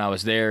wouldn't have known I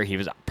was there. He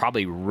was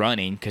probably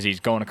running because he's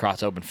going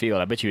across open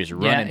field. I bet you he was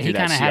running through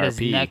that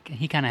CRP.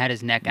 He kind of had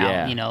his neck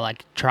out, you know,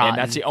 like trotting. And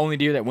that's the only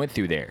deer that went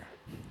through there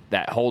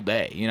that whole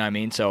day. You know what I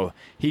mean? So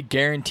he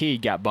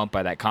guaranteed got bumped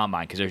by that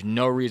combine because there's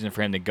no reason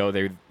for him to go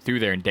through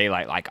there in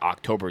daylight like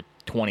October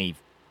 20.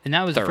 And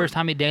that was the first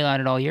time he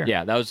daylighted all year.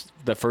 Yeah, that was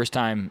the first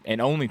time and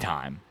only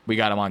time we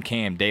got him on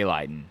cam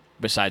daylighting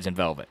besides in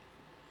velvet.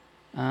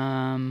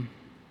 Okay,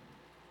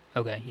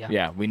 yeah.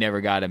 Yeah, we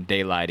never got him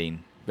daylighting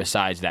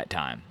besides that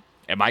time.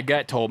 And my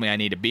gut told me I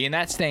need to be in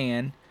that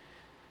stand,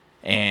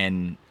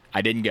 and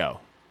I didn't go,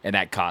 and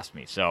that cost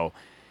me. So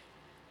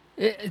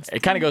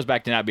it kind of goes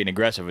back to not being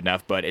aggressive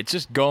enough, but it's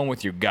just going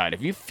with your gut.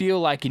 If you feel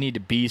like you need to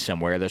be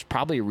somewhere, there's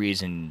probably a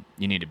reason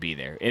you need to be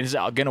there. Is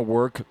it going to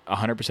work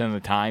 100% of the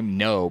time?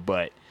 No,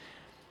 but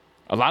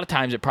a lot of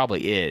times it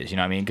probably is, you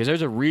know what I mean? Because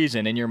there's a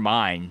reason in your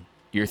mind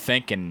you're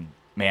thinking,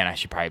 man, I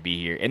should probably be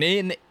here.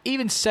 And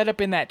even set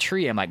up in that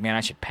tree, I'm like, man,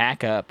 I should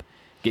pack up,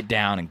 get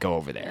down, and go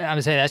over there. I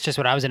would say that's just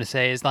what I was going to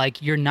say is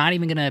like you're not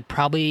even going to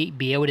probably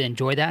be able to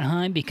enjoy that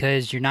hunt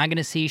because you're not going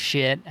to see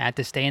shit at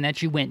the stand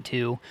that you went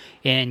to,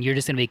 and you're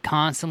just going to be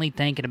constantly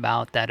thinking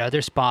about that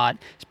other spot.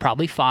 It's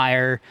probably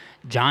fire,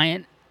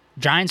 giants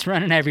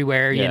running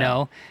everywhere, you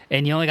know,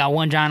 and you only got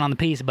one giant on the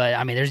piece, but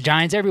I mean, there's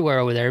giants everywhere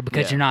over there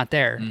because you're not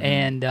there. Mm-hmm.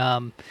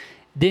 And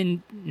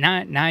then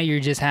now you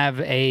just have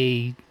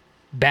a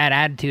bad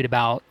attitude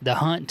about the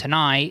hunt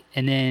tonight,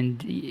 and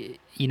then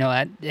you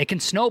know it can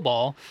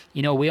snowball.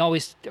 You know, we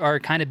always are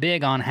kind of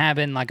big on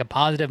having like a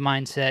positive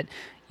mindset.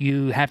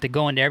 You have to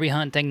go into every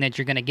hunt thinking that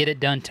you're going to get it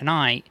done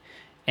tonight,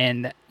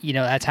 and you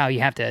know that's how you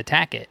have to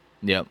attack it.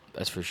 Yep,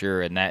 that's for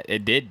sure. And that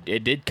it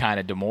did kind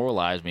of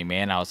demoralize me,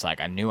 man. I was like,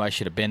 I knew I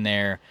should have been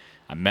there.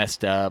 I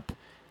messed up.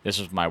 This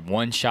was my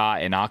one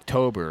shot in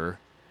October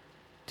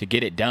to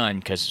get it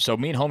done. So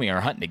me and homie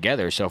are hunting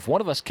together. So if one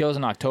of us kills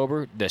in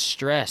October, the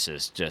stress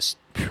is just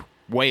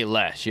way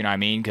less. You know what I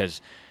mean? Because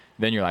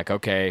then you're like,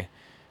 okay,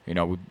 you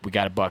know, we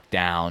got a buck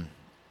down.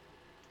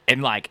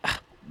 And like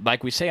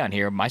we say on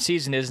here, my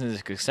season isn't a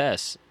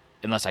success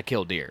unless I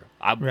kill deer.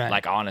 I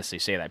like honestly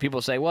say that.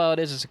 People say, well, it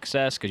is a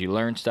success because you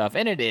learn stuff,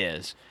 and it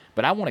is.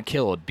 But I want to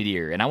kill a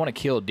deer, and I want to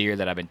kill a deer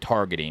that I've been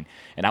targeting,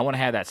 and I want to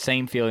have that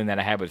same feeling that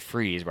I had with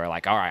Freeze, where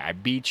like, all right, I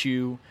beat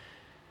you.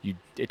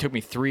 It took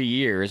me 3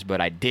 years, but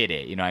I did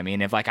it. You know what I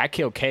mean? If like I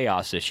killed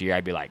Chaos this year,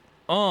 I'd be like,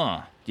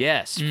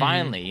 yes,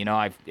 finally. You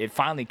know, it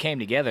finally came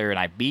together, and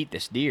I beat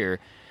this deer.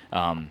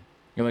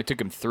 It only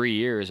took him 3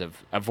 years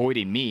of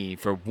avoiding me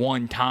for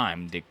one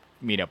time to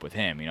meet up with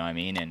him. You know what I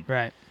mean? And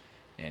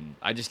And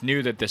I just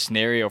knew that the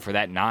scenario for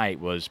that night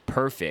was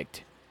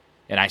perfect.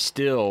 And I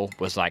still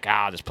was like,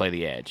 I'll just play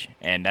the edge.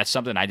 And that's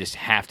something I just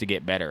have to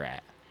get better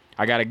at.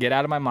 I got to get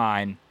out of my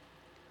mind.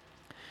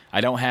 I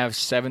don't have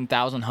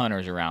 7,000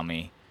 hunters around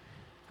me.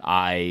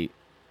 I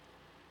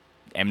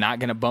am not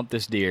going to bump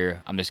this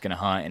deer. I'm just going to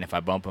hunt. And if I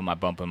bump him, I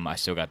bump him. I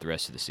still got the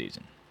rest of the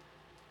season.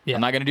 Yeah.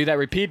 I'm not going to do that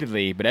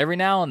repeatedly, but every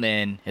now and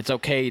then it's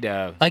okay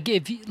to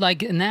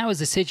and that was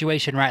the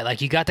situation, right? Like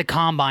you got the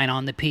combine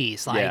on the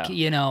piece,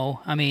 you know.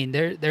 I mean,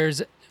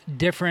 there's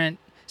different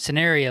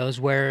scenarios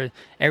where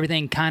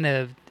everything kind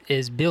of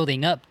is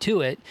building up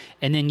to it,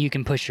 and then you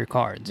can push your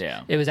cards.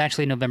 Yeah, it was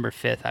actually November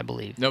 5th, I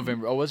believe.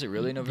 November? Oh, was it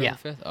really November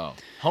 5th? Oh,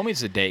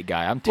 homie's the date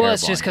guy. I'm terrible. Well,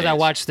 it's just because I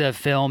watched the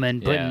film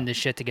and putting the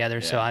shit together,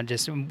 so I'm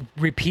just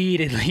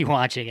repeatedly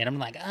watching it. I'm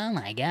like, oh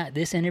my god,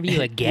 this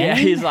interview again? Yeah,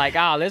 he's like,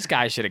 oh, this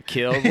guy should have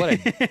killed. What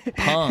a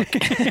punk.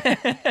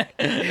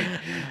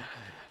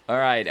 All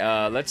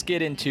right, let's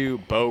get into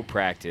bow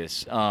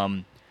practice.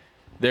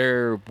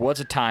 There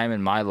was a time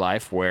in my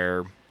life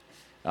where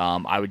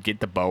I would get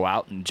the bow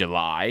out in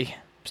July,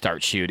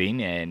 start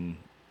shooting, and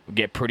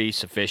get pretty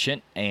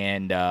sufficient,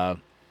 and then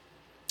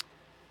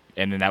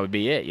that would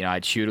be it. You know,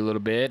 I'd shoot a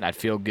little bit, I'd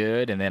feel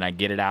good, and then I'd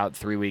get it out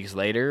 3 weeks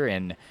later.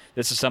 And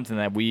this is something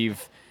that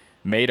we've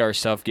made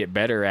ourselves get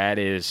better at,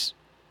 is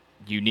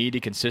you need to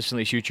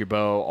consistently shoot your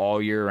bow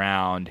all year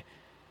round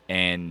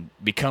and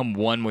become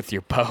one with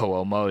your bow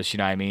almost, you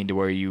know what I mean, to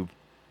where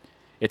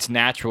it's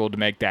natural to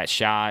make that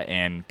shot,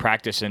 and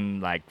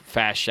practicing like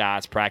fast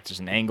shots,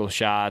 practicing angle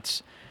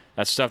shots.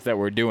 That's stuff that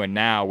we're doing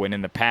now when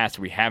in the past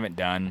we haven't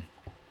done.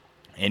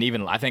 And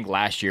even I think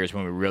last year is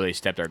when we really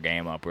stepped our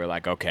game up. We were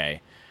like,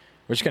 okay,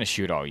 we're just going to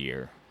shoot all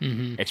year.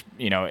 Mm-hmm. It's,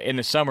 you know, in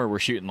the summer we're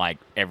shooting like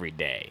every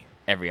day,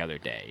 every other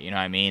day. You know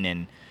what I mean?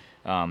 And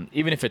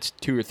even if it's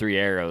 2 or 3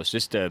 arrows,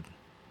 just to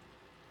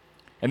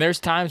And there's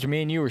times where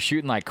me and you were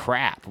shooting like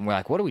crap, and we're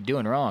like, what are we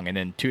doing wrong? And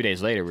then 2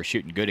 days later, we're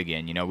shooting good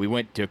again. You know, we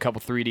went to a couple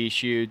 3D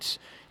shoots,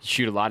 you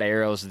shoot a lot of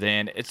arrows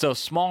then. It's those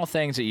small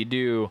things that you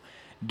do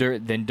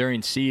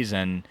during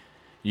season,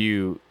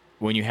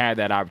 when you have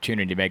that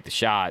opportunity to make the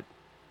shot,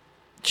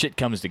 shit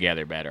comes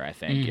together better, I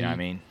think. You know what I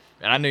mean?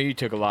 And I know you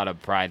took a lot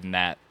of pride in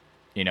that,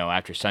 you know,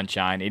 after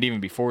Sunshine, and even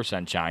before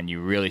Sunshine,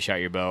 you really shot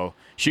your bow,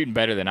 shooting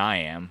better than I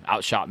am,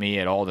 outshot me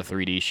at all the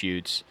 3D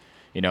shoots,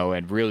 you know,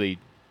 and really,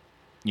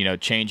 you know,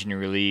 changing your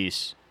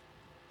release,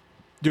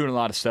 doing a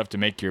lot of stuff to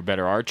make you a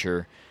better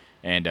archer.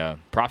 And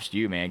props to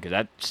you, man, because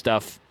that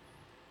stuff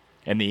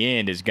in the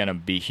end is going to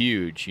be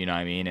huge, you know what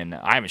I mean? And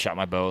I haven't shot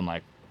my bow in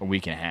like a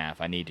week and a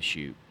half. I need to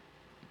shoot.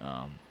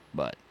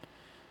 But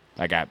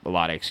I got a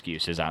lot of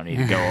excuses I don't need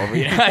to go over,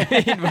 you know what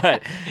I mean?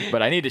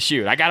 But I need to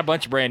shoot. I got a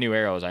bunch of brand new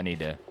arrows I need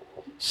to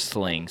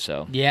sling,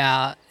 so.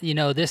 Yeah, you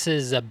know, this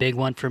is a big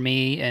one for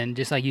me, and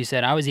just like you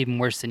said, I was even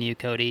worse than you,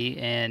 Cody.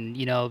 And,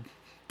 you know,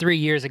 3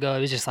 years ago,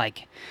 it was just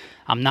like,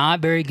 I'm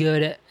not very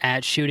good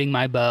at shooting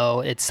my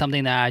bow. It's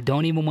something that I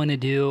don't even want to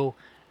do.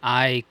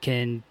 I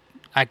can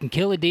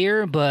kill a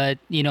deer, but,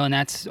 you know, and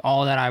that's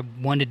all that I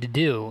wanted to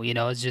do. You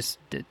know, it's just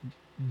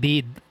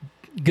be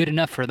good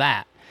enough for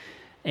that.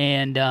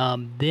 And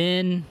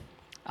then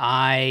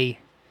I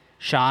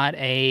shot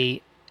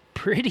a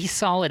pretty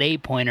solid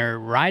 8-pointer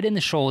right in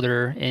the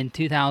shoulder in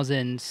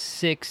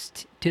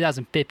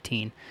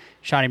 2015.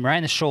 Shot him right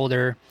in the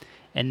shoulder.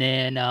 And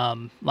then,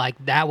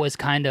 like, that was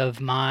kind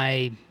of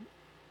my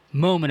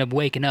moment of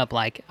waking up.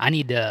 Like, I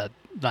need to,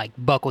 like,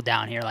 buckle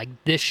down here. Like,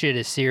 this shit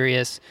is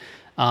serious.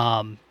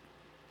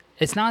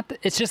 It's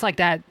just like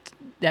that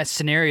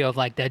scenario of,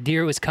 like, that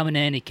deer was coming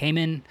in. He came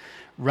in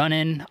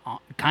running,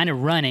 kind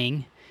of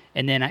running.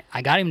 And then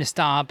I got him to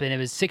stop, and it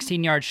was a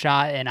 16-yard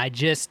shot, and I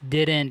just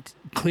didn't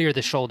clear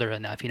the shoulder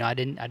enough. You know, I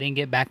didn't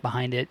get back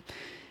behind it.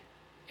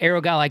 Arrow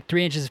got like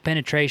 3 inches of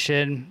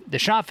penetration. The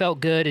shot felt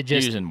good. It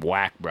just using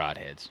whack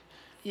broadheads.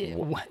 The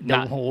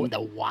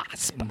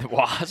Wasp. The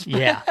Wasp.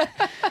 Yeah.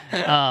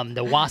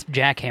 The Wasp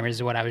jackhammers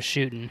is what I was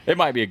shooting. It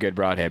might be a good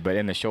broadhead, but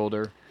in the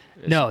shoulder.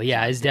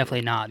 It's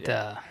definitely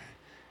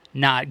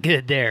not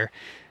good there.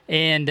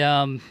 And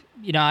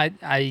you know,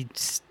 I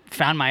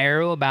found my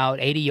arrow about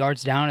 80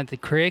 yards down at the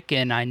creek,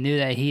 and I knew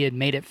that he had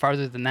made it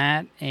farther than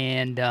that.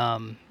 And I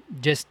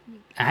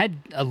had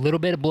a little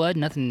bit of blood,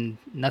 nothing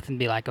to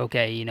be like,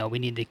 okay, you know, we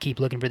need to keep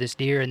looking for this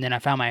deer. And then I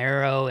found my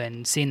arrow,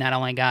 and seeing that I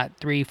only got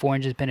 3-4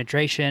 inches of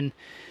penetration.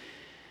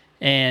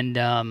 And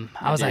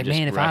I was like,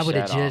 man, if I would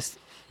have just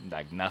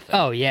like nothing.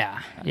 Oh yeah.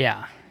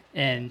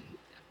 And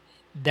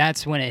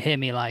that's when it hit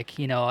me, like,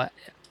 you know,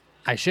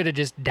 I should have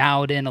just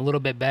dialed in a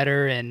little bit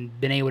better and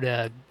been able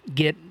to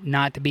get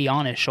not to be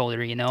on his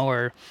shoulder, you know,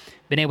 or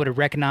been able to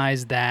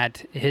recognize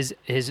that his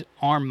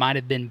arm might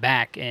have been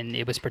back and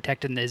it was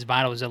protecting his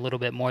vitals a little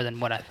bit more than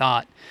what I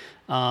thought.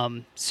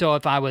 So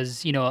if I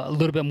was, you know, a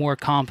little bit more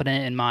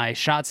confident in my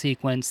shot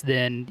sequence,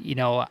 then, you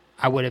know,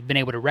 I would have been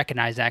able to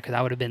recognize that because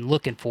I would have been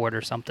looking for it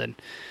or something.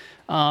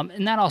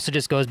 And that also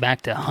just goes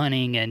back to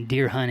hunting and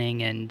deer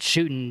hunting and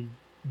shooting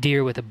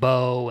deer with a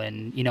bow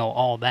and, you know,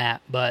 all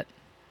that. But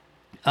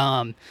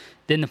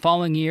then the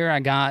following year, I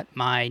got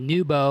my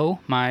new bow.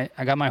 I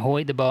got my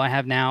Hoyt, the bow I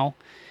have now,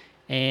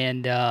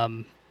 and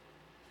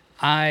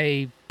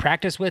I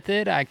practiced with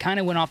it. I kind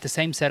of went off the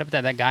same setup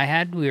that guy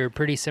had. We were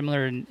pretty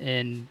similar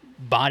in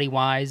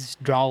body-wise,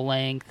 draw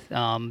length.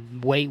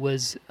 Weight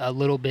was a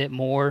little bit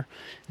more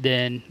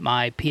than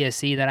my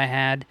PSC that I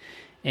had,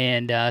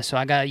 and so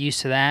I got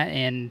used to that.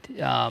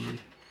 And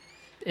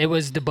it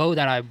was the bow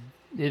that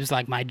it was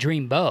like my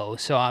dream bow.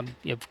 So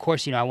of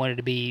course, you know, I wanted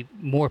to be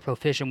more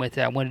proficient with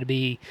it. I wanted to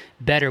be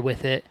better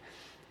with it.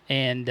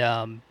 And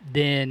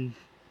then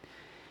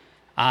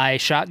I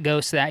shot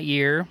Ghost that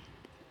year.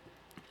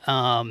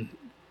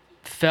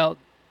 Felt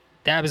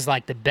that was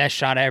like the best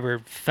shot I ever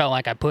felt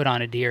like I put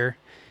on a deer.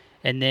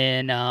 And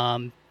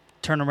then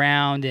turn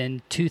around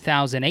in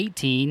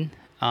 2018,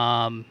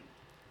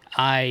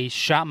 I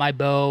shot my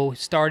bow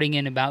starting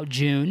in about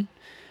June,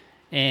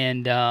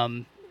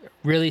 and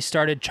really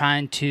started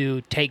trying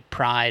to take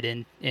pride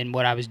in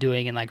what I was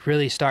doing, and like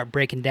really start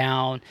breaking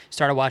down,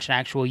 started watching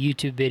actual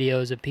YouTube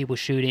videos of people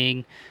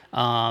shooting,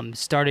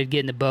 started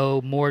getting the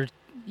bow more,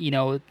 you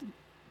know,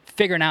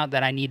 figuring out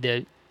that I need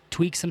to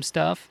tweak some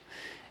stuff.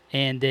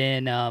 And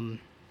then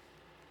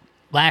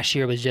last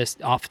year was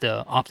just off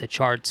the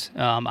charts.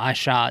 I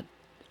shot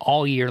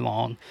all year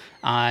long.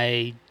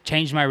 I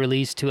changed my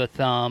release to a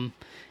thumb,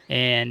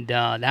 and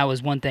that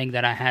was one thing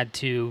that I had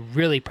to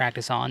really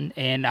practice on.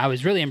 And I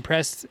was really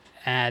impressed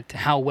at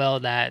how well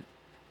that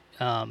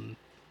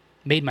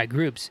made my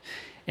groups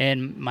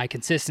and my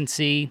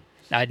consistency.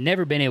 I'd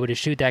never been able to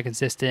shoot that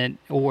consistent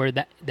or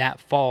that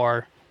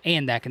far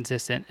and that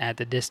consistent at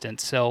the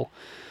distance. So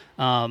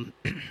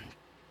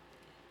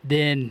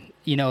then,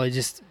 you know, it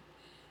just,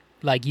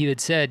 like you had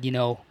said, you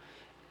know,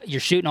 you're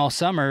shooting all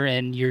summer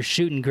and you're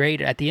shooting great.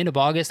 At the end of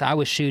August, I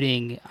was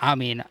shooting,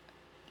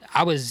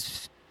 I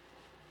was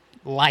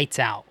lights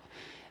out.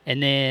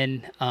 And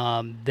then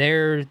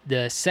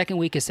the second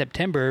week of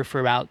September, for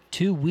about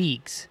 2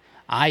 weeks,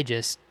 I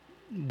just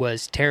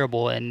was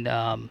terrible. And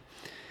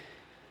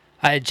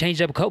I had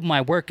changed up a couple of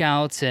my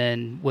workouts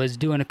and was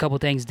doing a couple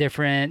things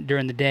different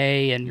during the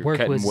day. And You're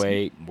cutting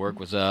weight, work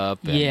was up.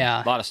 And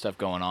yeah. A lot of stuff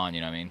going on,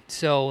 you know what I mean?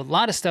 So a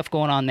lot of stuff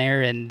going on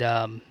there,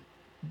 and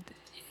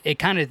it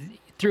kind of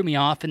threw me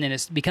off, and then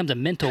it becomes a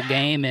mental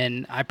game,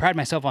 and I pride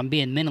myself on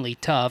being mentally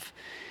tough.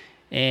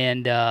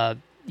 And,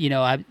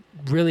 I'm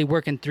really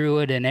working through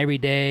it and every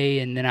day,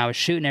 and then I was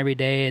shooting every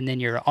day, and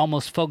then you're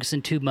almost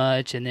focusing too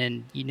much, and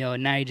then,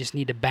 now you just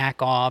need to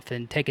back off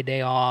and take a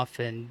day off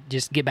and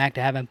just get back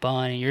to having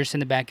fun, and you're just in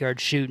the backyard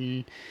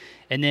shooting.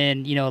 And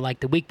then,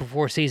 like the week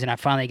before season, I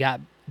finally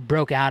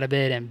broke out of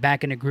it and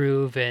back in the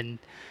groove, and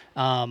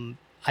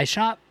I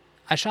shot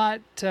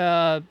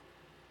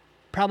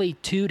probably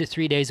 2 to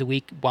 3 days a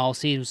week while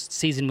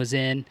season was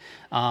in.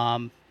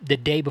 The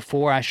day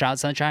before I shot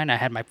Sunshine, I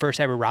had my first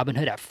ever Robin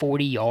Hood at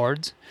 40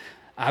 yards.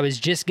 I was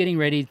just getting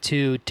ready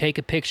to take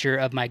a picture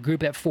of my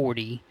group at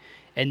 40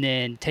 and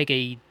then take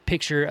a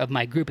picture of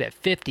my group at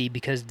 50,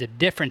 because the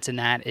difference in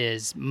that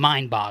is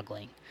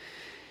mind-boggling.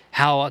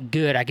 How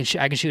good I can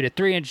shoot a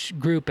 3-inch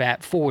group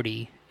at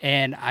 40,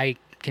 and I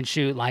can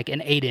shoot like an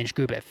 8-inch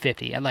group at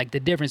 50. And like the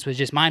difference was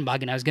just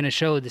mind-boggling. I was going to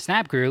show the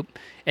snap group,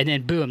 and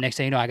then boom, next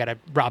thing you know, I got a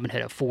Robin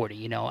Hood at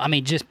 40. I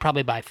mean, just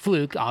probably by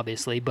fluke,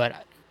 obviously,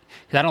 but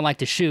because I don't like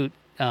to shoot.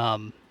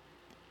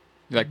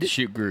 You like to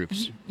shoot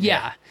groups.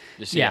 Yeah.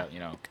 Just see how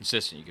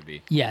consistent you could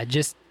be. Yeah,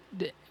 just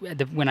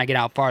when I get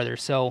out farther.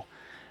 So,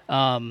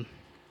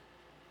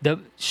 the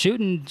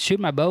shooting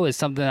my bow is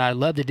something I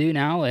love to do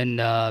now,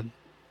 and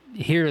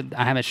here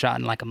I haven't shot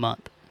in like a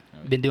month.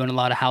 Been doing a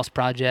lot of house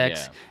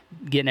projects,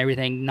 getting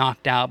everything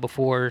knocked out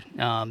before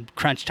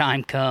crunch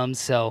time comes.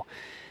 So,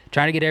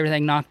 trying to get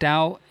everything knocked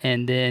out,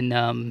 and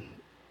then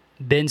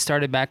Ben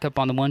started back up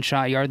on the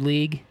One-Shot Yard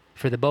League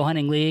for the bow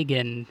hunting league,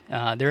 and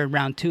they're in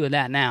round 2 of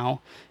that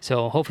now.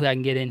 So hopefully I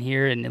can get in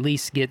here and at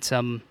least get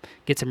some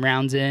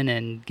rounds in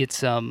and get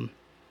some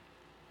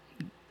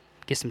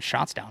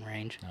shots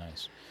downrange.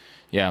 Nice.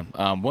 Yeah.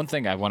 One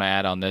thing I want to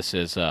add on this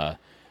is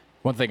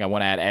one thing I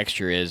want to add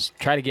extra is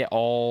try to get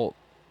all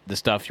the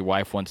stuff your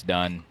wife wants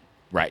done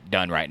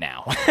right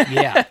now.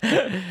 Yeah.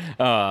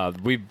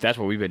 That's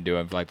what we've been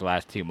doing for like the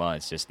last 2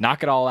 months. Just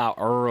knock it all out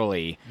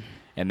early,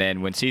 and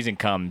then when season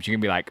comes, you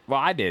can be like, well,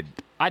 I did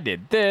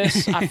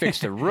this. I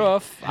fixed the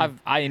roof.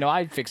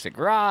 I fixed the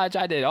garage.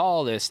 I did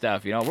all this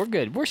stuff. We're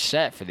good. We're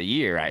set for the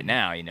year right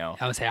now.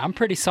 I would say I'm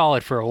pretty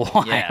solid for a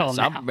while. Yeah,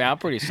 so now. I'm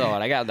pretty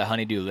solid. I got the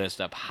honeydew list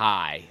up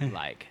high,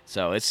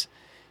 so it's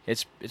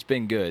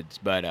been good.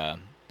 But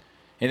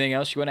anything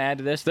else you want to add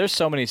to this? There's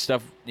so many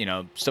stuff.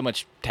 So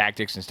much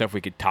tactics and stuff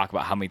we could talk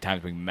about. How many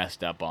times we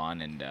messed up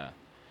on and.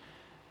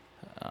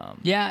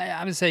 Yeah,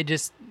 I would say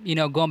just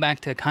going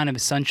back to kind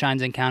of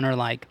Sunshine's encounter,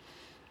 like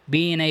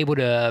being able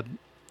to.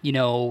 We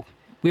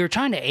were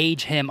trying to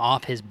age him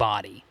off his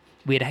body.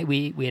 We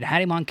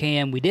had him on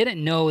cam. We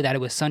didn't know that it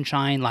was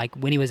Sunshine, like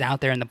when he was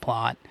out there in the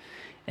plot,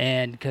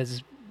 and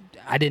because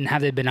I didn't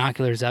have the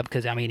binoculars up,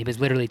 because he was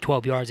literally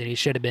 12 yards, and he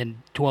should have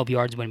been 12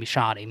 yards when we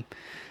shot him.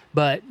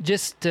 But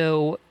just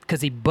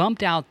because he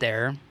bumped out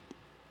there,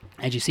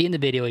 as you see in the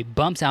video, he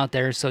bumps out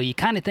there, so you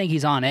kind of think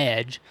he's on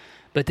edge.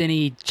 But then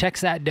he checks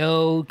that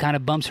doe, kind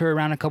of bumps her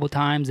around a couple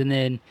times, and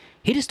then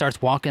he just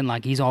starts walking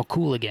like he's all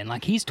cool again.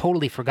 Like he's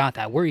totally forgot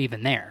that we're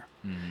even there.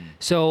 Mm-hmm.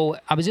 So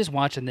I was just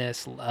watching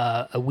this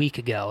a week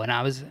ago, and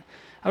I was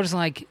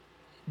like,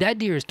 that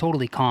deer is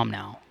totally calm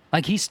now.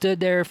 Like he stood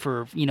there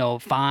for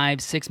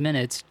 5-6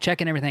 minutes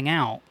checking everything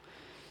out,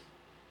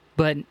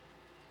 but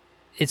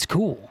it's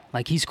cool.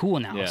 Like he's cool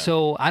now. Yeah.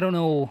 So I don't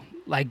know,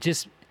 like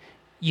just.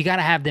 You got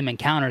to have them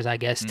encounters, I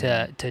guess,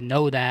 to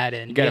know that,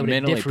 and you got to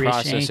mentally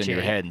process in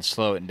your head and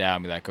slow it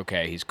down. Be like,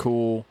 okay, he's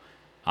cool,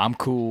 I'm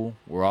cool,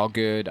 we're all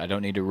good. I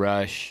don't need to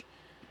rush.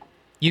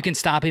 You can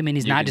stop him, and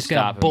he's not just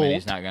going to bolt.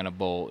 He's not going to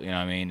bolt. You know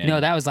what I mean?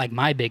 And that was like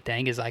my big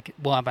thing. Is like,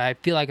 well, if I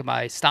feel like if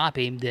I stop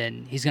him,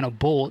 then he's going to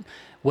bolt.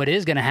 What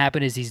is going to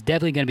happen is he's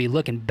definitely going to be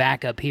looking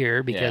back up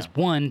here because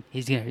one,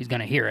 he's going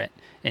to hear it,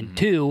 and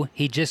two,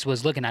 he just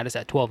was looking at us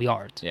at 12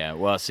 yards. Yeah.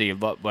 Well, see,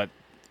 but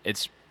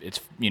it's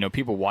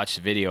people watch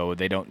the video,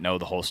 they don't know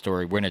the whole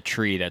story. We're in a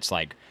tree that's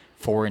like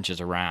 4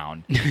 inches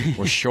around.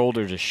 We're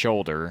shoulder to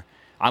shoulder.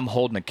 I'm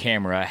holding the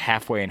camera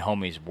halfway in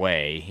homie's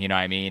way, you know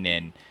what I mean?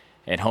 And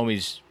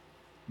homie's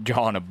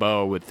drawing a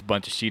bow with a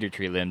bunch of cedar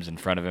tree limbs in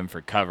front of him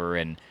for cover,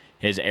 and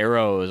his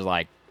arrow is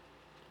like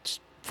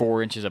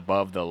 4 inches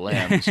above the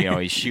limbs.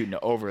 He's shooting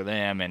over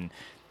them, and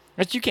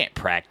but you can't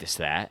practice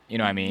that, you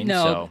know what I mean?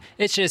 No, so,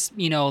 it's just,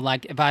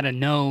 like if I'd have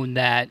known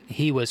that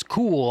he was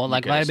cool,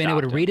 like if I had been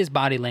able to read his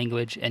body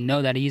language and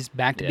know that he's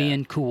back to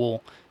being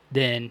cool,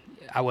 then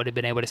I would have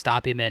been able to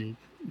stop him and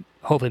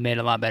hopefully made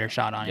a lot better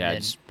shot on him. Yeah,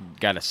 just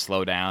got to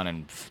slow down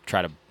and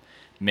try to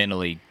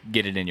mentally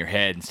get it in your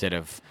head instead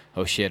of,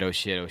 oh shit,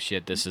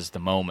 this is the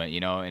moment,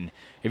 And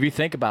if you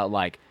think about,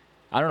 like,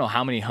 I don't know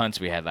how many hunts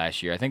we had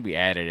last year. I think we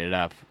added it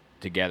up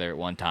together at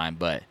one time,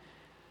 but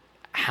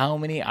how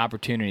many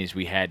opportunities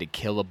we had to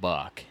kill a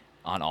buck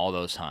on all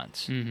those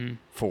hunts? Mm-hmm.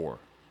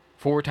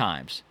 4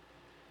 times.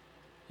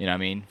 You know what I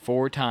mean?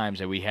 4 times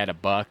that we had a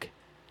buck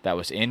that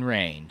was in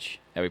range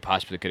that we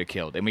possibly could have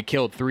killed. And we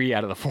killed 3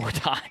 out of the 4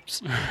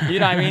 times. You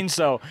know what I mean?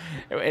 So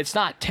it's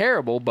not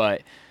terrible,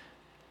 but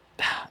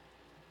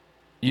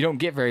you don't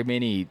get very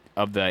many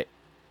of the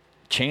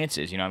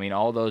chances. You know what I mean?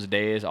 All those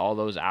days, all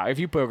those hours. If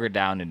you poke it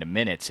down into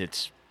minutes,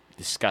 it's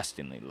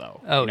disgustingly low.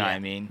 Oh, you know yeah. what I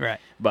mean? Right.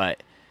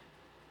 But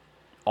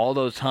all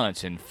those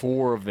hunts, and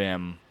 4 of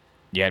them,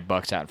 you had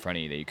bucks out in front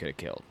of you that you could have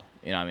killed.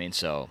 You know what I mean?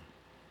 So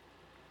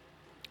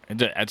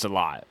that's a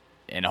lot.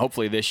 And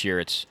hopefully this year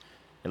it's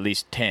at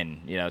least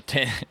 10,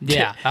 10.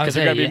 Yeah. Because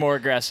they're going to be more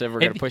aggressive. We're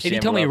going to push the If you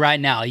told me envelope. right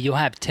now you'll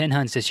have 10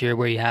 hunts this year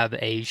where you have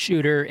a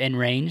shooter in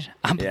range,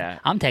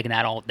 I'm taking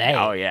that all day.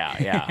 Oh,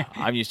 yeah.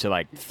 I'm used to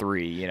like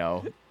 3,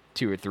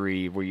 2 or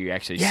 3 where you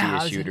actually see a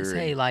I was shooter.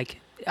 gonna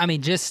say,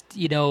 just,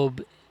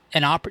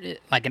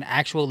 an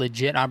actual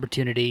legit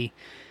opportunity,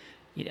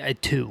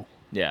 2.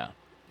 Yeah.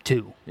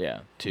 2. Yeah,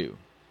 2.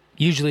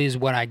 Usually is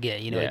what I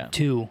get, Yeah.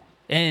 2.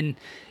 And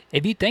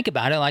if you think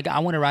about it, like I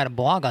want to write a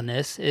blog on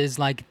this, is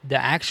like the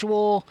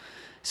actual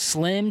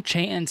slim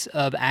chance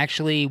of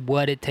actually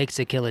what it takes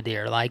to kill a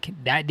deer. Like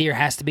that deer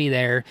has to be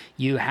there.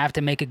 You have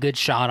to make a good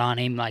shot on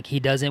him. Like he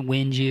doesn't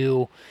wind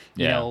you.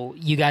 You know,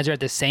 you guys are at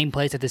the same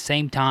place at the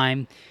same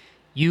time.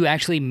 You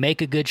actually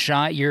make a good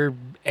shot. Your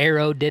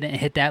arrow didn't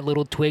hit that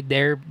little twig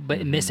there,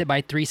 but miss it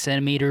by 3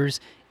 centimeters.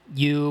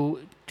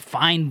 You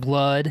find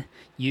blood.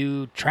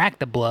 You track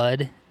the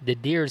blood. The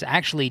deer's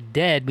actually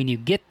dead when you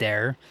get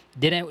there.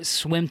 Didn't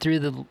swim through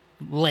the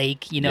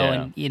lake,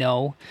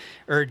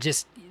 or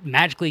just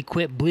magically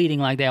quit bleeding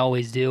like they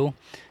always do.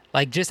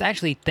 Like just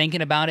actually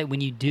thinking about it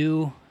when you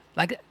do,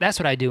 like that's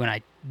what I do when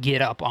I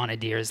get up on a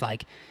deer is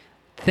like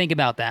think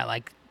about that,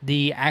 like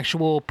the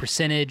actual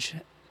percentage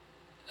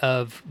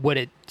of what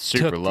it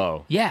Super took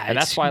low. Yeah, and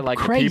that's why like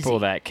crazy. the people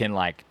that can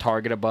like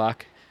target a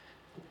buck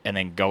and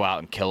then go out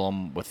and kill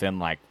them within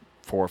like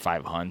 4 or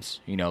 5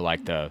 hunts,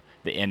 like the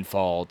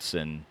infaults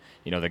and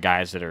the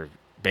guys that are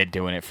been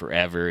doing it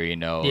forever,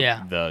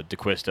 the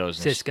DeQuistos and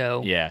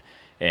Cisco.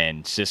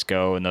 And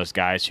Cisco and those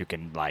guys who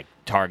can like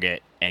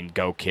target and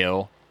go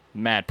kill.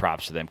 Mad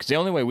props to them, because the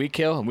only way we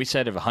kill, and we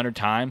said it 100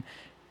 times,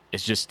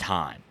 is just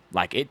time.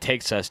 Like it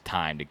takes us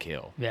time to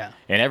kill. Yeah.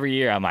 And every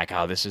year I'm like,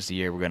 oh, this is the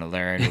year we're going to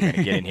learn. We're going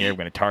to get in here. We're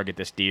going to target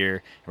this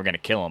deer. We're going to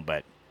kill him.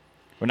 But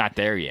we're not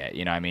there yet.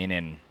 You know what I mean?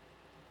 And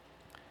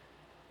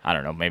I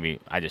don't know.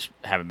 Maybe I just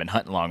haven't been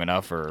hunting long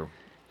enough, or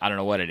I don't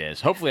know what it is.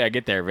 Hopefully I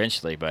get there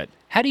eventually. But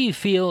How do you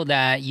feel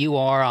that you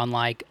are on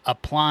like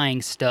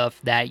applying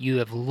stuff that you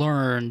have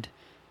learned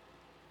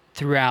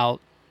throughout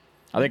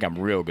I think I'm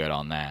real good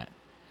on that.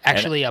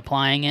 actually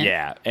applying it?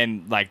 Yeah.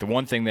 And like the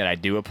one thing that I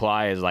do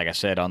apply is, like I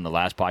said on the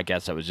last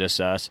podcast that was just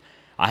us,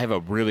 I have a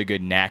really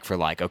good knack for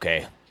like,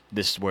 okay,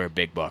 this is where a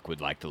big buck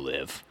would like to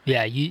live.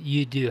 Yeah,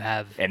 you do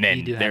have. And then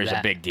you do have there's a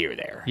that. big deer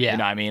there. Yeah. You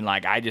know what I mean?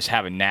 Like I just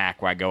have a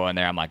knack where I go in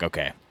there, I'm like,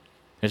 okay,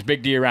 there's a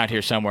big deer around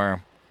here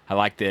somewhere. I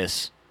like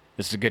this.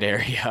 This is a good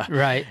area.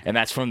 Right. And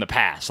that's from the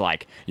past.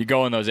 Like you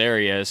go in those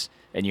areas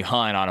and you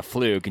hunt on a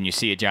fluke and you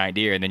see a giant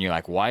deer, and then you're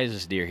like, why is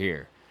this deer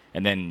here?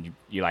 And then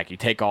you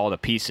take all the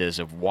pieces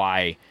of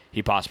why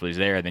he possibly is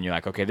there, and then you're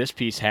like, okay, this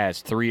piece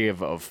has 3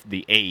 of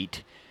the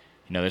 8.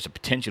 There's a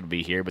potential to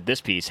be here, but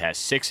this piece has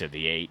 6 of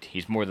the 8.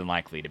 He's more than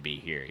likely to be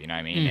here. You know what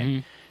I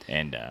mean?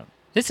 And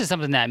This is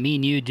something that me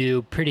and you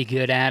do pretty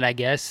good at, I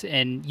guess.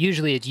 And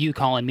usually it's you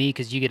calling me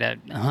because you get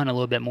to hunt a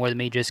little bit more than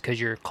me just because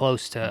you're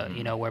close to,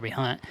 where we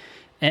hunt.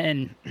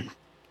 And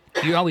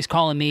you're always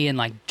calling me and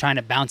like trying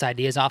to bounce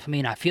ideas off of me.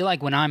 And I feel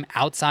like when I'm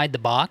outside the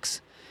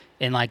box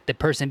and like the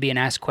person being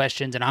asked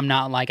questions and I'm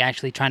not like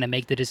actually trying to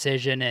make the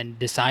decision and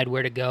decide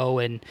where to go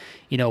and,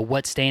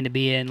 what stand to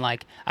be in,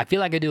 like I feel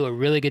like I do a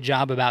really good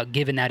job about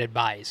giving that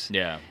advice.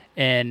 yeah.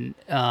 And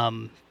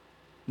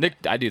Nick,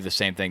 I do the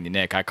same thing to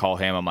Nick. I call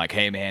him. I'm like,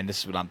 hey, man, this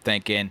is what I'm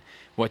thinking.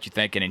 What you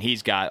thinking? And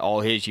he's got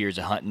all his years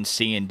of hunting,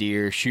 seeing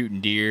deer, shooting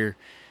deer.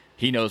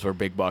 He knows where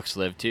big bucks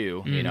live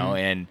too,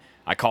 and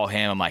I call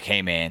him. I'm like,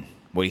 hey, man,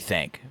 what do you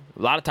think?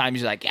 A lot of times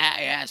he's like,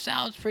 yeah,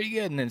 sounds pretty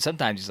good. And then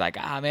sometimes he's like,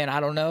 man, I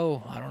don't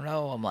know.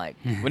 I'm like,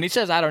 when he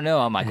says I don't know,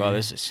 I'm like, well,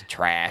 this is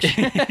trash.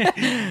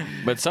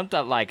 But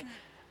sometimes, like,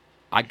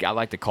 I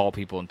like to call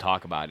people and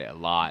talk about it a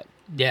lot.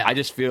 yeah, I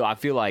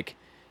feel like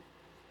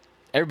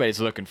everybody's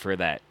looking for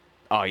that.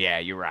 Oh yeah,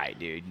 you're right,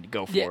 dude.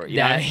 Go for it. You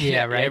know what I mean?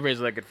 Yeah, right. Everybody's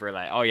looking for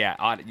like, oh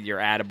yeah, you're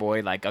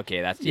attaboy. Like,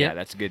 okay, that's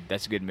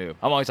a good move.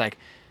 I'm always like,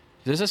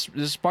 is this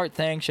a smart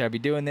thing? Should I be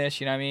doing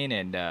this? You know what I mean?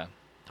 And I'm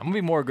gonna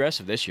be more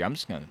aggressive this year. I'm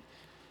just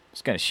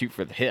gonna shoot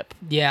for the hip.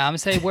 Yeah, I'm gonna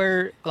say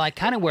where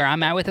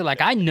I'm at with it. Like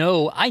I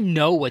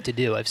know what to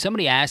do. If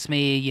somebody asks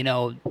me,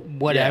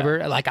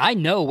 whatever, like I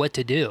know what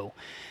to do.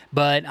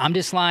 But I'm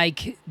just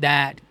like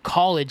that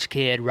college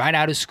kid right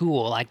out of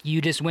school. Like you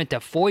just went to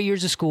 4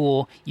 years of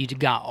school. You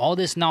got all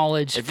this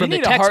knowledge If from you the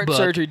need a textbook. heart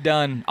surgery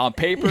done on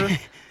paper,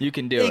 you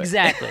can do it.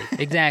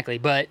 Exactly.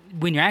 But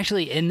when you're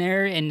actually in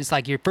there and it's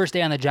like your first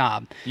day on the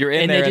job, You're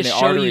in and there they and just the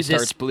show artery you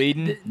starts this,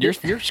 bleeding.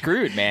 You're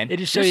screwed, man. They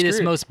just show You're you this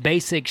screwed. most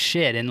basic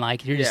shit, and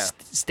like you're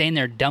just standing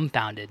there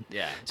dumbfounded.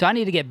 Yeah. So I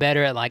need to get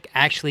better at like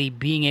actually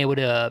being able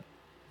to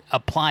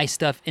apply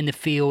stuff in the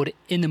field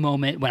in the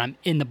moment when I'm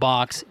in the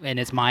box and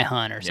it's my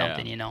hunt or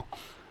something, you know.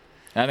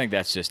 I think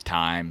that's just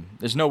time.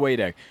 There's no way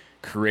to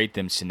create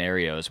them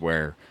scenarios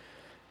where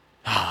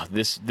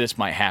this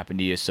might happen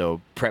to you,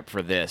 so prep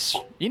for this.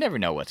 You never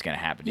know what's going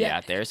to happen to you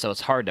out there, so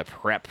it's hard to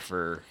prep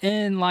for.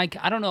 And, like,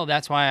 I don't know if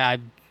that's why I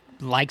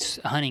liked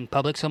hunting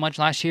public so much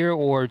last year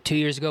or 2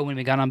 years ago when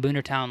we got on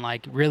Boonertown,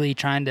 like, really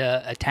trying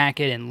to attack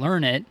it and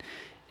learn it.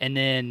 And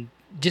then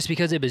just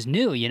because it was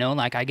new, you know,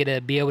 like, I get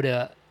to be able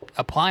to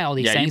apply all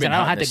these things, and I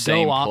don't have to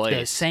go off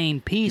the same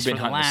piece for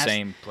the last. The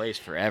same place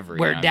forever.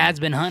 Where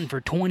Dad's been hunting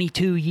for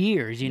 22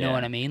 years, you know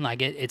what I mean?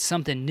 Like it's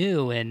something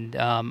new, and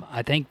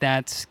I think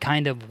that's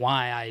kind of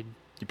why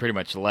you pretty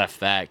much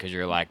left that because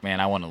you're like, man,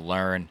 I want to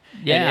learn.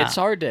 Yeah,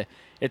 and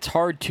it's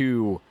hard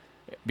to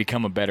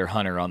become a better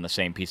hunter on the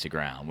same piece of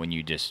ground when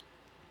you just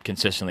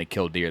consistently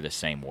kill deer the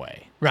same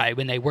way. Right,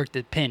 when they worked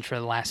the pinch for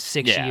the last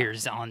 6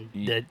 years on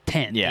the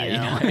 10th. Yeah, you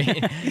know what I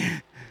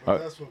mean?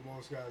 That's what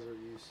most guys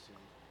are used to.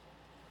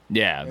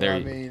 Yeah, I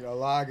mean, a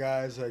lot of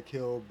guys that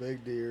kill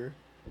big deer,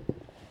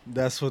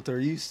 that's what they're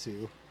used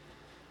to.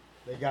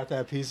 They got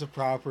that piece of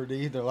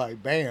property. They're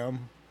like,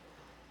 bam.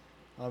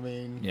 I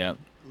mean,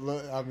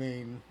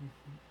 the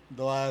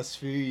last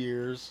few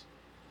years,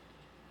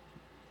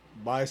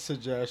 by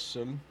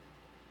suggestion,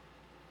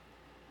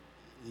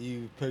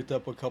 you picked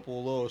up a couple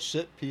of little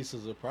shit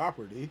pieces of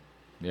property.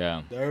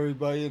 Yeah.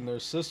 Everybody and their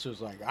sister's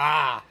like,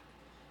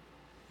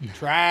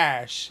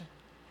 trash.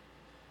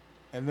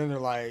 And then they're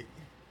like,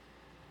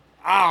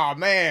 ah,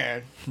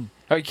 man.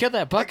 Oh, you killed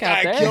that buck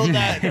out there? I killed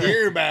that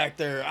deer back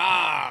there.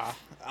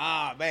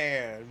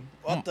 Man.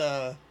 What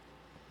the?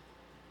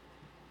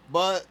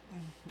 But,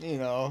 you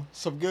know,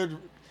 some good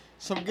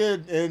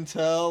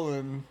intel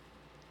and,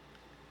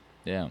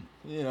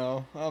 you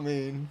know, I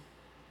mean.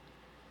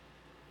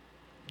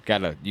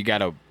 You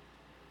gotta,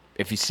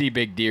 if you see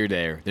big deer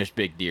there, there's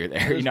big deer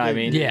there. You know what I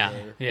mean? Yeah.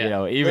 You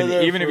know, even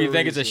if you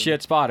think it's a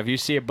shit spot, if you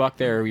see a buck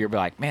there, you're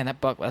like, man,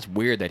 that buck, that's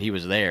weird that he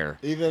was there.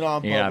 Even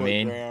on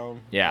public ground.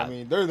 Yeah. I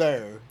mean, they're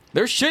there.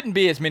 There shouldn't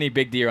be as many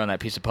big deer on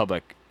that piece of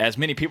public as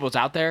many people's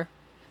out there.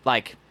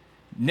 Like,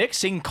 Nick's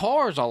seen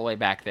cars all the way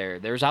back there.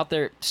 There's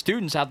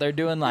students out there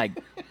doing, like,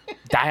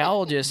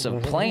 dialogists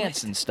of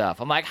plants and stuff.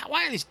 I'm like,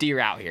 why are these deer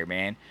out here,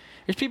 man?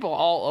 There's people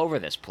all over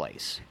this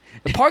place.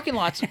 The parking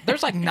lots,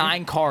 there's like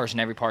 9 cars in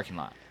every parking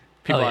lot.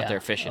 People out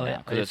there fishing now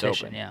because it's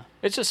open. Yeah.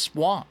 It's just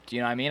swamped. You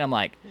know what I mean? I'm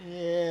like,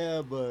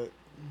 yeah, but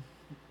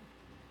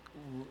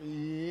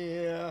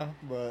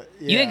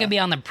you ain't gonna be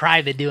on the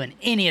private doing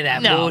any of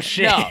that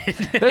bullshit. No,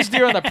 those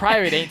deer on the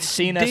private ain't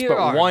seen us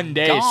but one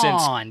day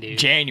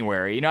since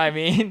January. You know what I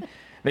mean?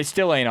 They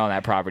still ain't on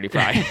that property,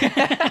 probably.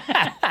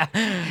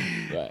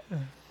 But,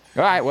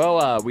 all right.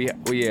 Well, we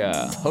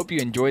hope you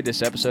enjoyed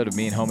this episode of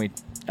me and Homie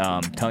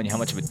telling you how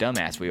much of a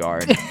dumbass we are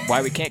and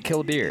why we can't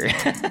kill deer.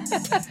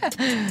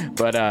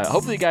 But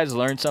hopefully you guys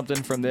learned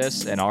something from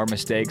this and our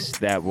mistakes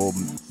that will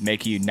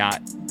make you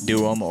not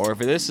do them. Or if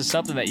this is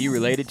something that you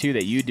related to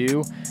that you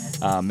do,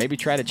 maybe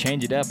try to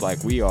change it up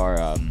like we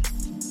are.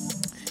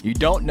 You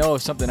don't know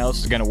if something else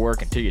is going to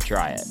work until you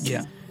try it.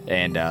 Yeah.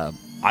 And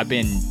I've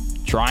been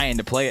trying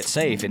to play it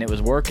safe, and it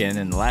was working.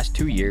 In the last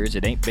 2 years,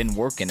 it ain't been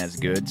working as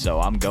good, so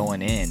I'm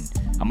going in.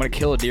 I'm going to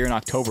kill a deer in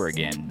October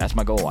again. That's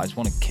my goal. I just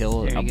want to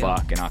kill a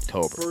buck in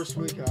October. First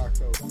week of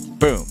October.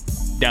 Boom.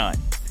 Done.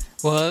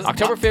 Well,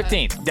 October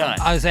 15th. Done.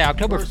 I would say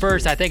October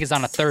 1st, I think, is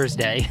on a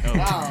Thursday.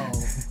 Wow.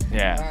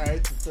 Yeah. All right,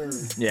 it's a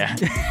Thursday. Yeah.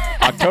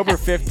 October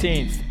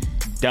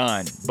 15th.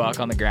 Done.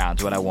 Buck on the ground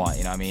is what I want.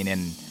 You know what I mean?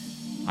 And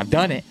I've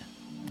done it.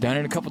 Done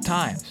it a couple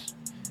times.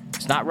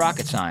 It's not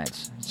rocket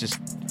science. It's just,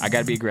 I got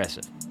to be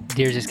aggressive.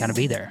 Deer's just got to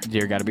be there.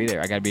 Deer got to be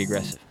there. I got to be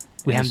aggressive.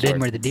 We haven't been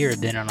where the deer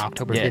have been on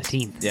October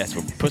 15th. Yes,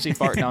 we're pussy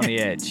farting on the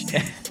edge.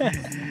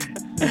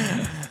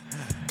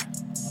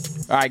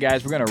 All right,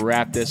 guys, we're going to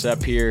wrap this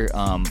up here.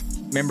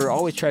 Remember,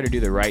 always try to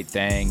do the right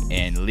thing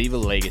and leave a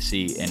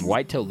legacy. And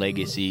Whitetail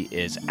Legacy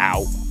is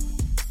out.